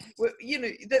head. Well, you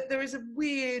know, that there is a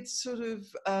weird sort of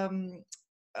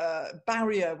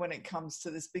barrier when it comes to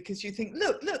this, because you think,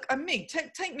 look, I'm me,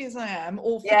 take me as I am,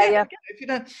 or forget it if you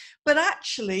don't. But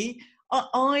actually,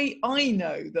 I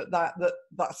know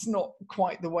that's not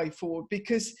quite the way forward,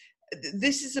 because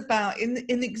this is about, in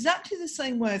exactly the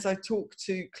same way as I talk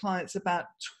to clients about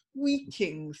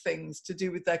tweaking things to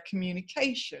do with their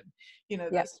communication, you know,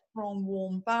 their strong,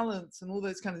 warm balance and all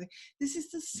those kind of things. This is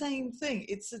the same thing.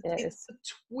 It's a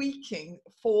tweaking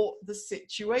for the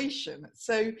situation.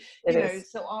 So,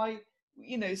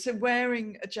 so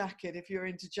wearing a jacket, if you're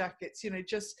into jackets, you know,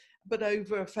 but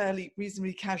over a fairly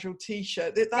reasonably casual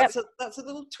t-shirt, that's a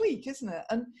little tweak, isn't it?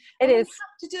 And it is. We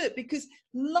have to do it, because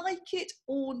like it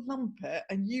or lump it,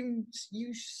 and you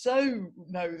so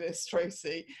know this,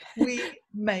 Tracy, we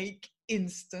make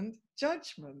instant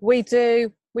judgment. We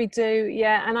do,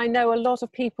 yeah. And I know a lot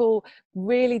of people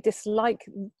really dislike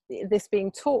this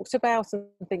being talked about and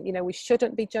think, you know, we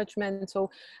shouldn't be judgmental.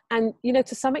 And, you know,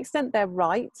 to some extent they're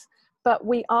right. But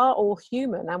we are all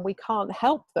human, and we can't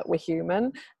help that we're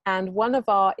human. And one of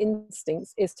our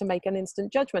instincts is to make an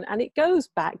instant judgment. And it goes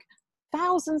back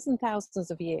thousands and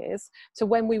thousands of years to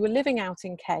when we were living out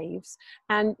in caves,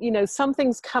 and you know,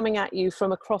 something's coming at you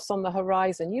from across on the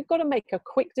horizon. You've got to make a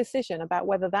quick decision about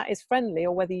whether that is friendly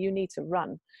or whether you need to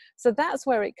run. So that's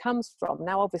where it comes from.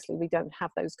 Now obviously we don't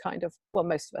have those kind of, well,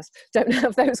 most of us don't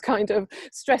have those kind of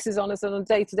stresses on us on a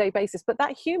day-to-day basis, but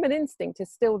that human instinct is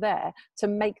still there to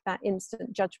make that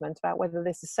instant judgment about whether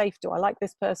this is safe. Do I like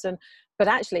this person? But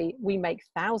actually we make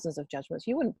thousands of judgments.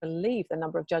 You wouldn't believe the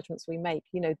number of judgments we make,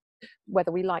 you know,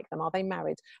 whether we like them, are they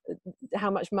married, how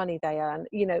much money they earn,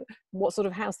 you know, what sort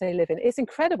of house they live in. It's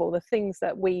incredible the things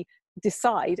that we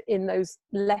decide in those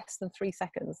less than 3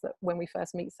 seconds that when we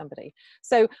first meet somebody.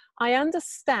 So I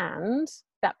understand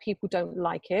that people don't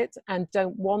like it and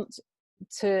don't want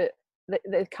to,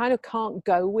 they kind of can't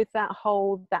go with that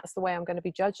whole, that's the way I'm going to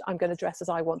be judged, I'm going to dress as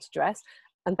I want to dress.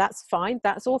 And that's fine,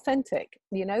 that's authentic,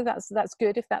 you know, that's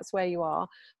good if that's where you are.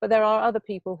 But there are other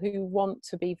people who want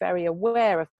to be very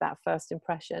aware of that first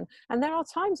impression. And there are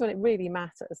times when it really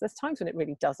matters. There's times when it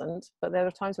really doesn't, but there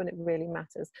are times when it really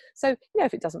matters. So, you know,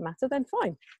 if it doesn't matter, then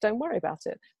fine, don't worry about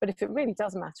it. But if it really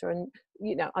does matter, and,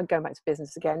 you know, I'm going back to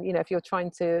business again, you know, if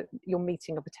you're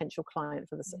meeting a potential client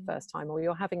for the first time, or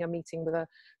you're having a meeting with a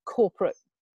corporate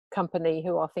company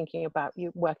who are thinking about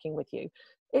you working with you,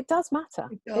 it does matter.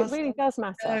 It really does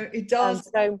matter. No, it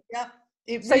does. And so,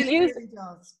 it really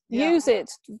does. Use it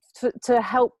to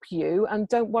help you, and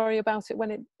don't worry about it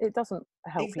when it doesn't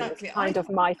help you. It's kind of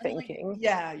my thinking.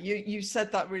 You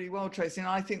said that really well, Tracy. And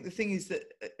I think the thing is that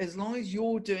as long as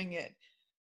you're doing it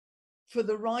for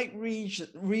the right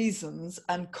reasons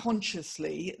and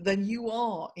consciously, then you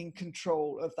are in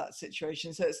control of that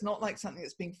situation. So it's not like something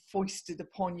that's being foisted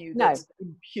upon you, that's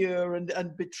impure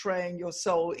and betraying your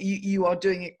soul. You are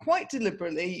doing it quite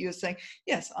deliberately. You're saying,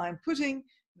 yes, I'm putting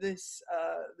this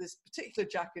particular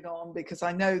jacket on because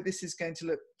I know this is going to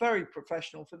look very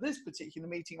professional for this particular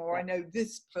meeting, or I know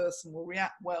this person will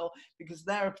react well because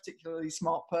they're a particularly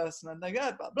smart person and they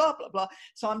go blah blah blah blah.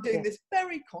 So I'm doing this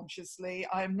very consciously.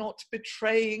 I'm not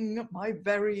betraying my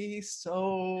very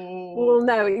soul. Well,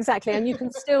 no, exactly. And you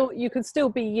can still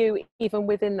be you even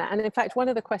within that. And in fact, one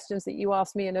of the questions that you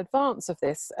asked me in advance of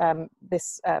this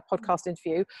podcast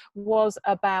interview was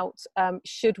about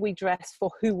should we dress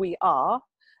for who we are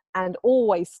and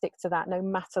always stick to that no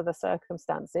matter the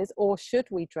circumstances, or should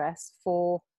we dress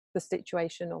for the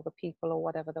situation or the people or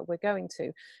whatever that we're going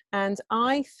to? And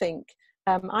I think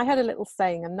I had a little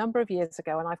saying a number of years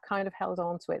ago, and I've kind of held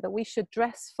on to it, that we should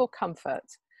dress for comfort,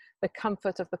 the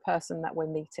comfort of the person that we're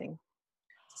meeting.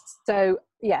 So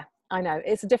yeah, I know,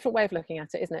 it's a different way of looking at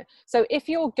it, isn't it? So if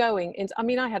you're going into, I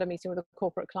mean, I had a meeting with a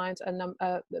corporate client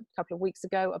a couple of weeks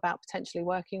ago about potentially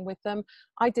working with them.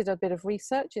 I did a bit of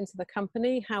research into the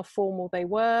company, how formal they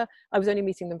were. I was only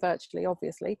meeting them virtually,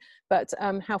 obviously, but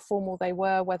how formal they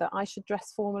were, whether I should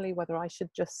dress formally, whether I should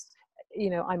just, you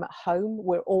know, I'm at home,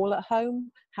 we're all at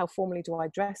home, how formally do I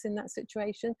dress in that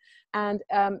situation? And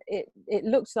it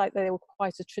looked like they were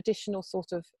quite a traditional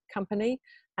sort of company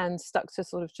and stuck to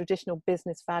sort of traditional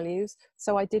business values.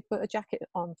 So I did put a jacket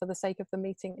on for the sake of the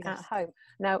meeting at home.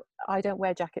 Now, I don't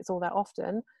wear jackets all that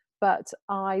often, but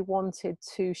I wanted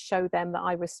to show them that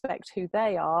I respect who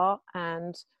they are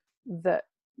and that,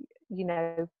 you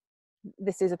know,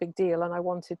 this is a big deal, and I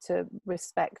wanted to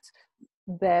respect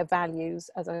their values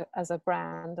as a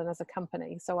brand and as a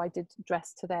company. So I did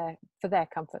dress for their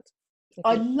comfort.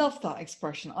 I love that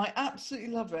expression. I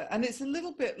absolutely love it. And it's a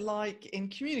little bit like in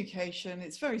communication,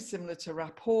 it's very similar to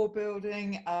rapport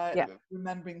building,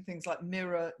 remembering things like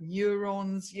mirror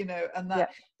neurons, you know, and that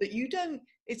you don't,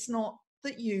 it's not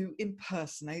that you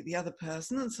impersonate the other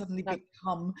person and suddenly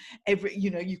become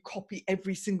you copy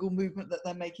every single movement that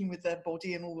they're making with their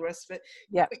body and all the rest of it.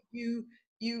 Yeah. But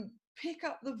you pick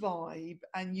up the vibe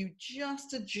and you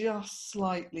just adjust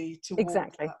slightly towards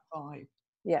that vibe.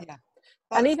 Yeah.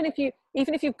 And even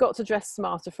if you've got to dress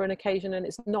smarter for an occasion and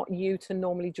it's not you to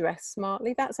normally dress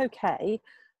smartly, that's okay.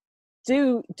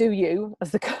 Do you,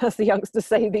 as the youngsters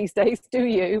say these days, do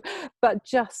you, but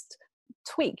just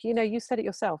tweak, you know, you said it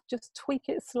yourself, just tweak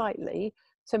it slightly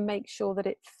to make sure that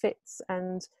it fits.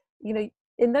 And, you know,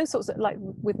 in those sorts of, like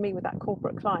with me, with that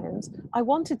corporate client, I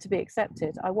wanted to be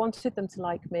accepted. I wanted them to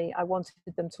like me. I wanted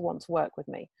them to want to work with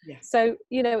me. Yeah. So,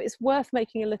 you know, it's worth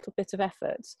making a little bit of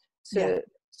effort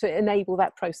to enable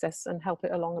that process and help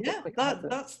it along a bit quicker.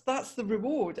 That's the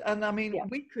reward. And I mean,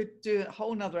 we could do a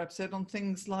whole nother episode on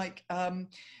things like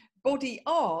body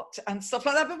art and stuff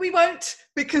like that, but we won't,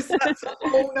 because that's a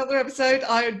whole nother episode.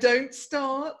 I don't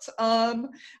start. I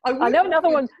know another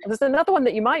one. There's another one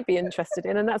that you might be interested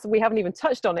in, and that's, we haven't even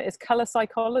touched on it, is color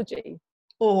psychology.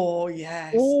 Oh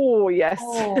yes. Oh yes.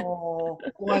 Oh,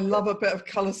 I love a bit of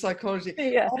color psychology.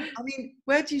 Yeah. I mean,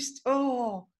 where do you?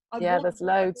 There's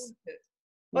loads.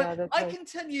 But I can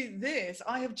tell you this,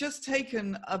 I have just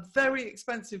taken a very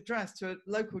expensive dress to a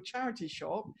local charity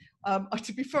shop.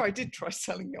 To be fair, I did try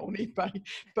selling it on eBay,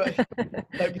 but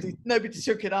nobody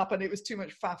took it up and it was too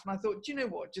much faff. And I thought, do you know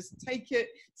what, just take it.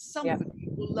 Somebody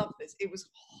will love this. It was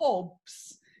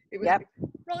Hobbs. It was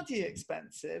bloody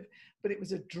expensive, but it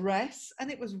was a dress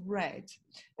and it was red.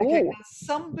 Okay, now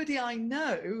somebody I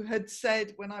know had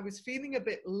said when I was feeling a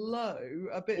bit low,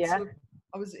 sort of,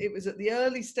 it was at the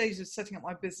early stages of setting up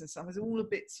my business. I was all a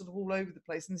bit sort of all over the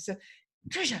place. And they said,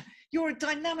 Trisha, you're a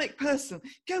dynamic person.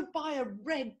 Go buy a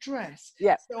red dress.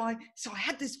 Yeah. So I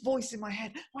had this voice in my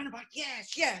head. I went about,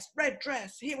 yes, red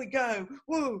dress. Here we go.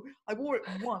 Woo. I wore it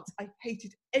once. I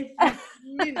hated every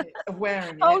minute of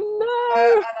wearing it. Oh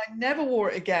no. And I never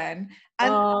wore it again. And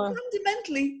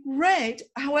fundamentally, red,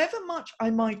 however much I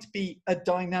might be a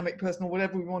dynamic person or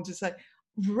whatever we want to say,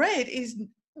 red is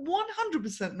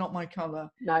 100% not my color.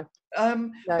 No.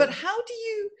 But how do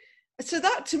you, so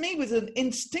that to me was an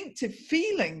instinctive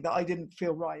feeling that I didn't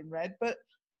feel right in red, but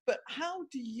how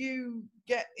do you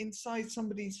get inside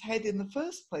somebody's head in the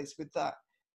first place with that,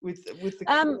 with the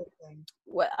color thing?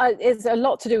 Well, it's a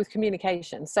lot to do with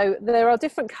communication. So there are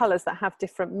different colors that have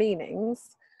different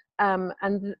meanings.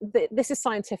 And this is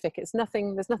scientific. There's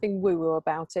nothing woo-woo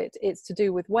about it. It's to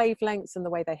do with wavelengths and the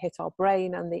way they hit our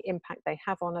brain and the impact they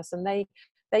have on us. And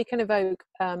they can evoke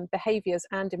behaviors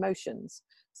and emotions.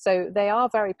 So they are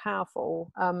very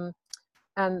powerful.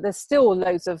 And there's still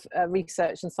loads of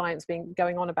research and science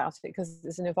going on about it, because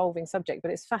it's an evolving subject,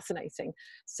 but it's fascinating.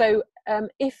 So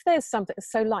if there's something,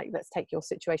 so like, let's take your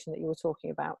situation that you were talking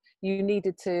about, you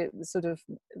needed to sort of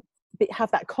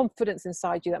have that confidence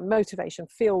inside you, that motivation,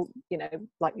 feel, you know,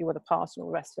 like you were the part and all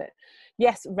the rest of it.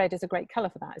 Yes, red is a great color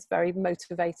for that. It's very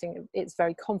motivating. It's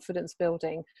very confidence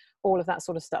building, all of that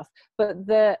sort of stuff. But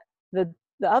the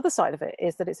other side of it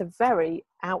is that it's a very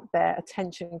out there,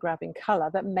 attention grabbing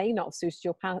color that may not suit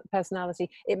your personality.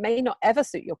 It may not ever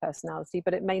suit your personality,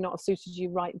 but it may not have suited you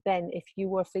right then if you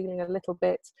were feeling a little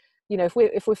bit, you know,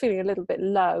 if we're feeling a little bit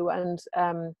low and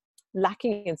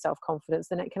lacking in self-confidence,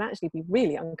 then it can actually be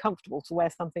really uncomfortable to wear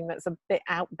something that's a bit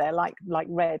out there, like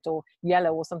red or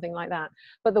yellow or something like that.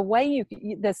 But the way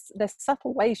there's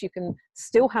subtle ways you can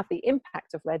still have the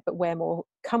impact of red but wear more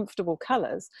comfortable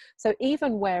colors. So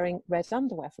even wearing red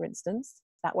underwear, for instance,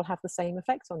 that will have the same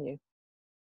effect on you.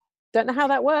 Don't know how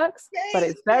that works, but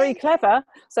it's very clever.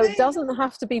 So it doesn't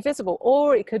have to be visible,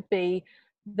 or it could be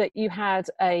that you had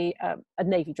a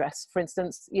navy dress, for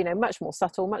instance, you know, much more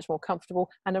subtle, much more comfortable,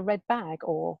 and a red bag,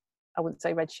 or I wouldn't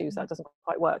say red shoes, that doesn't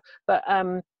quite work, but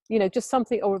you know, just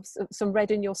something, or some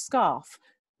red in your scarf,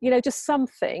 you know, just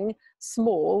something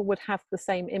small would have the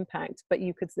same impact, but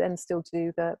you could then still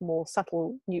do the more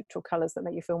subtle neutral colors that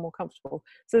make you feel more comfortable.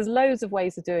 So there's loads of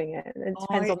ways of doing it, and it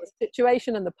depends on the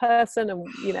situation and the person, and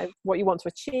you know what you want to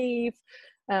achieve.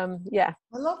 Yeah,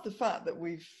 I love the fact that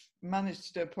we've managed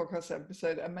to do a podcast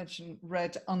episode and mention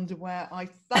red underwear.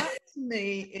 That to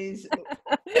me is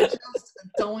just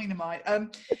dynamite.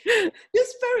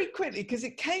 Just very quickly, because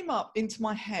it came up into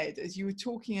my head as you were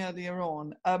talking earlier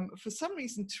on. For some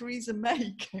reason, Theresa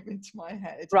May came into my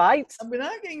head. right. And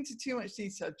without getting into too much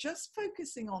detail, just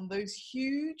focusing on those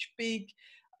huge, big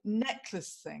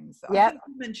necklace things. I think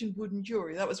you mentioned wooden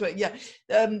jewelry. That was right. Yeah.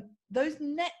 Those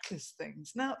necklace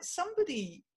things. Now,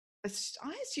 somebody,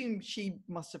 I assume she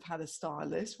must have had a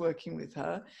stylist working with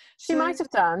her. She might have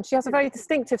done. She has a very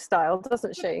distinctive style,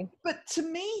 doesn't she? But to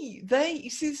me, you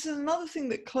see, this is another thing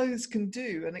that clothes can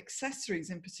do, and accessories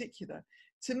in particular.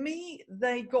 To me,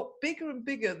 they got bigger and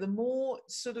bigger the more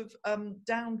sort of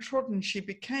downtrodden she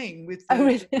became with the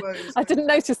really? I didn't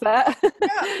notice that.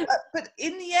 Yeah, but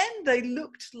in the end, they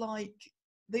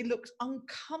looked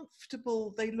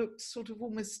uncomfortable. They looked sort of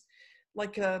almost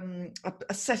like a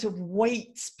set of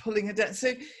weights pulling her down.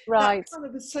 So that kind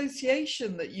of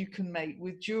association that you can make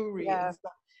with jewelry and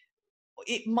stuff,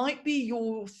 it might be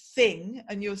your thing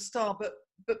and your style, but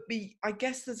I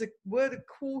guess there's a word of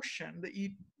caution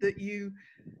that you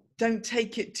don't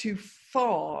take it too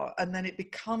far, and then it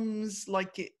becomes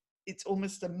like it's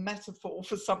almost a metaphor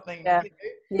for something. Yeah. You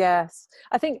know? Yes.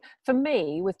 I think for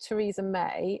me, with Theresa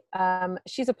May,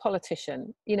 she's a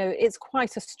politician. You know, it's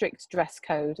quite a strict dress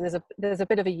code. There's a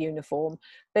bit of a uniform.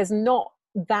 There's not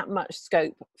that much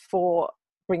scope for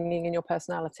bringing in your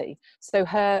personality. So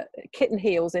her kitten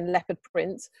heels in leopard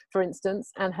print, for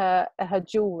instance, and her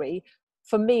jewelry,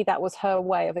 for me, that was her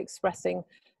way of expressing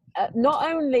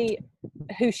not only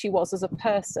who she was as a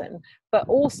person, but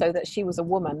also that she was a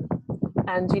woman.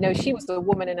 And, you know, she was a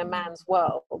woman in a man's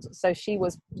world. So she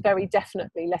was very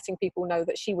definitely letting people know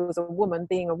that she was a woman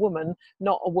being a woman,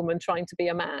 not a woman trying to be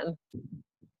a man.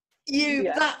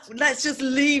 Let's just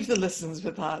leave the listeners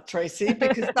with that, Tracy,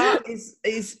 because that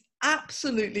is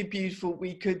absolutely beautiful.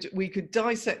 We could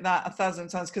dissect that 1,000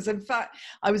 times, because in fact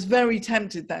I was very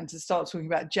tempted then to start talking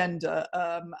about gender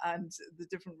and the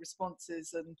different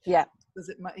responses and does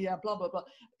it blah blah blah.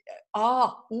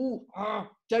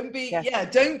 Don't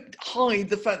hide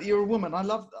the fact that you're a woman. I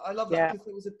love that, because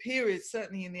there was a period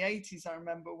certainly in the 80s, I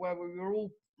remember, where we were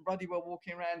all bloody well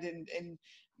walking around in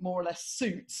more or less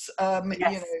suits, you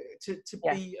know, to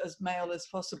be as male as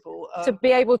possible, to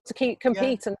be able to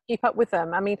compete and keep up with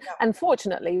them. I mean,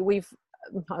 unfortunately,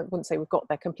 I wouldn't say we've got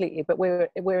there completely, but we're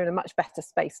in a much better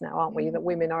space now, aren't we? That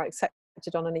women are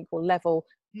accepted on an equal level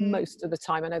most of the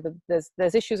time. I know that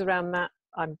there's issues around that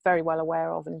I'm very well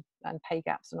aware of, and pay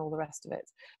gaps and all the rest of it.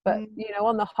 But you know,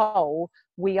 on the whole,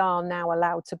 we are now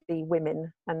allowed to be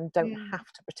women and don't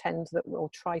have to pretend that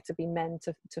we'll try to be men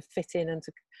to fit in and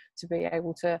to be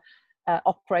able to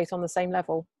operate on the same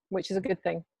level, which is a good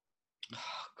thing.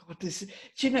 Oh God, do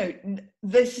you know,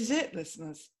 this is it,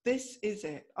 listeners. This is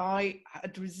it. I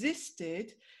had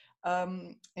resisted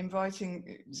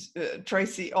inviting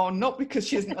Tracy on, not because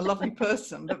she isn't a lovely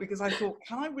person, but because I thought,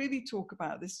 can I really talk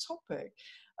about this topic?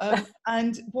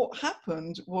 And what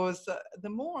happened was that the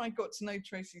more I got to know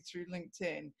Tracy through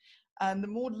LinkedIn, and the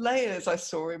more layers I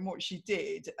saw in what she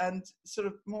did, and sort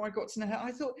of more I got to know her,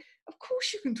 I thought, of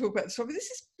course you can talk about this topic. This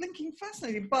is blinking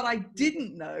fascinating, but I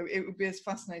didn't know it would be as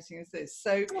fascinating as this.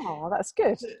 So, that's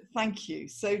good. Thank you.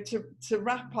 So to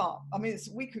wrap up, I mean,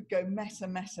 we could go meta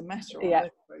on this,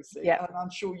 Tracy, and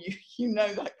I'm sure you know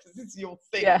that because it's your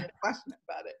thing. You're passionate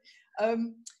about it.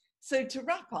 So to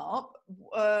wrap up,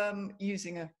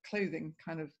 using a clothing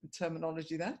kind of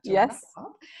terminology there. Wrap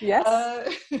up,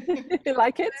 you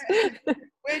like it?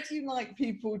 Where do you like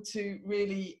people to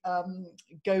really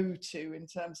go to in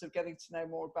terms of getting to know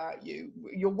more about you?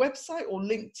 Your website or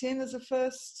LinkedIn as a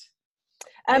first?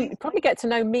 Probably get to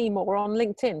know me more on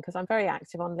LinkedIn, because I'm very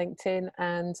active on LinkedIn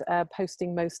and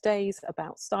posting most days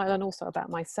about style and also about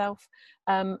myself.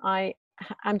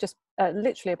 I'm just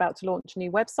literally about to launch a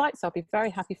new website, so I'll be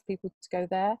very happy for people to go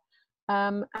there.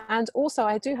 And also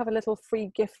I do have a little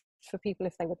free gift for people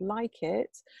if they would like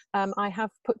it. I have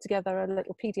put together a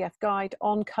little PDF guide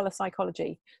on colour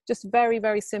psychology, just very,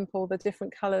 very simple, the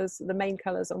different colours, the main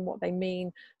colours and what they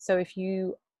mean. So if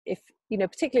you know,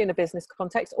 particularly in a business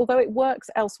context, although it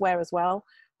works elsewhere as well,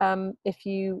 if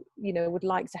you would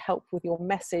like to help with your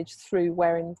message through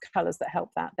wearing colours that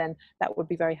help that, then that would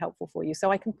be very helpful for you.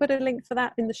 So I can put a link for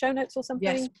that in the show notes or something.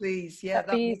 Yes, please. Yeah,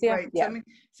 that'd be great. Yeah.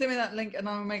 Send me that link and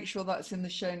I'll make sure that's in the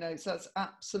show notes. That's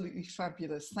absolutely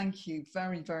fabulous. Thank you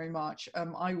very, very much.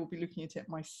 I will be looking at it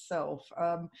myself.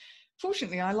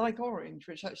 Fortunately, I like orange,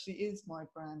 which actually is my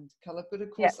brand colour, but of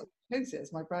course, I chose it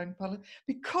as my brand colour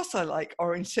because I like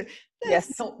orange. So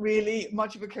there's not really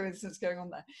much of a coincidence going on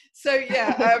there. So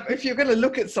yeah, if you're going to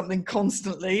look at something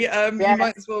constantly, you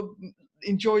might as well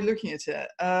enjoy looking at it.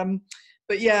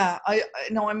 But yeah,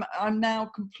 I'm now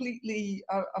completely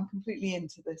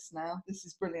into this now. This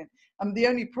is brilliant. The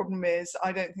only problem is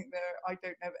I don't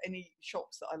have any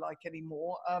shops that I like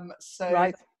anymore.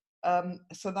 So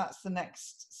that's the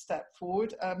next step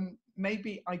forward.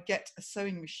 Maybe I get a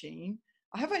sewing machine.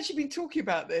 I have actually been talking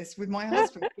about this with my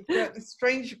husband. We've got this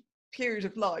strange period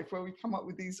of life where we come up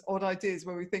with these odd ideas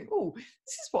where we think, oh,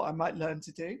 this is what I might learn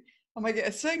to do. I might get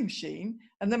a sewing machine.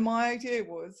 And then my idea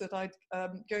was that I'd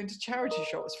go into charity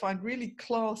shops, find really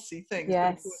classy things. Yes.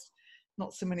 But of course,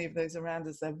 not so many of those around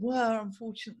as there were,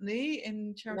 unfortunately,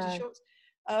 in charity shops.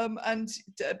 And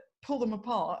pull them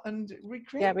apart and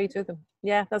recreate. Yeah, redo them.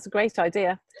 Yeah, that's a great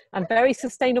idea. And very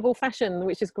sustainable fashion,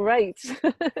 which is great.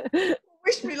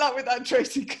 Wish me luck with that,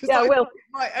 Tracy, because I will. It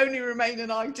might only remain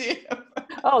an idea.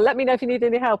 Oh, let me know if you need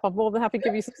any help. I'm more than happy to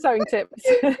give you some sewing tips.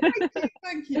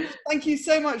 Thank you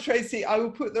so much, Tracy. I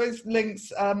will put those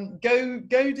links. Go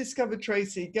discover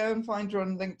Tracy. Go and find her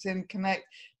on LinkedIn. Connect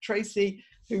Tracy.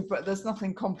 But there's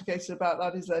nothing complicated about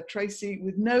that, is there? Tracy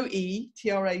with no E,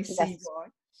 Tracy.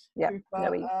 Yes. Yeah,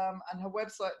 no E. And her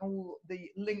website and all the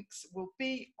links will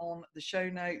be on the show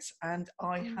notes. And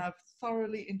I have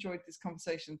thoroughly enjoyed this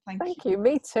conversation. Thank you.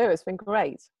 Me too. It's been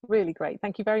great. Really great.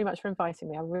 Thank you very much for inviting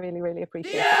me. I really, really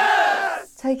appreciate it.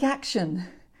 Take action.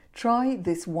 Try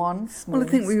this one small Well,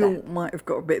 I think we step. all might have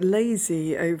got a bit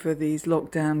lazy over these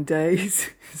lockdown days.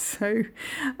 So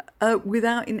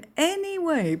without in any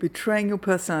way betraying your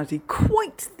personality,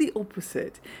 quite the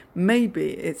opposite,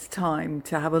 maybe it's time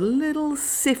to have a little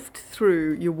sift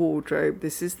through your wardrobe.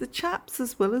 This is the chaps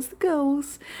as well as the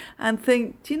girls. And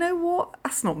think, do you know what?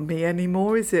 That's not me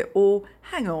anymore, is it? Or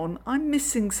hang on, I'm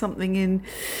missing something in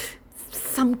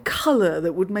some colour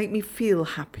that would make me feel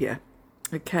happier.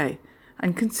 Okay.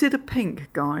 And consider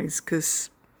pink, guys, because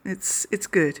it's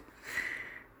good.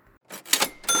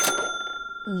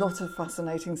 Lot of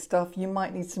fascinating stuff. You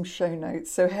might need some show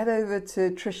notes. So head over to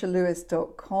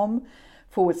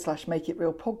trishalewis.com/Make It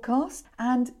Real podcast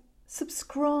and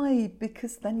subscribe,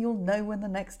 because then you'll know when the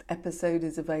next episode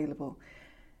is available.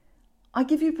 I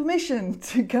give you permission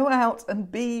to go out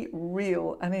and be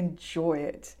real and enjoy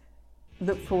it.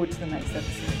 Look forward to the next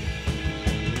episode.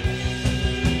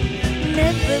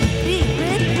 Never be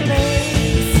with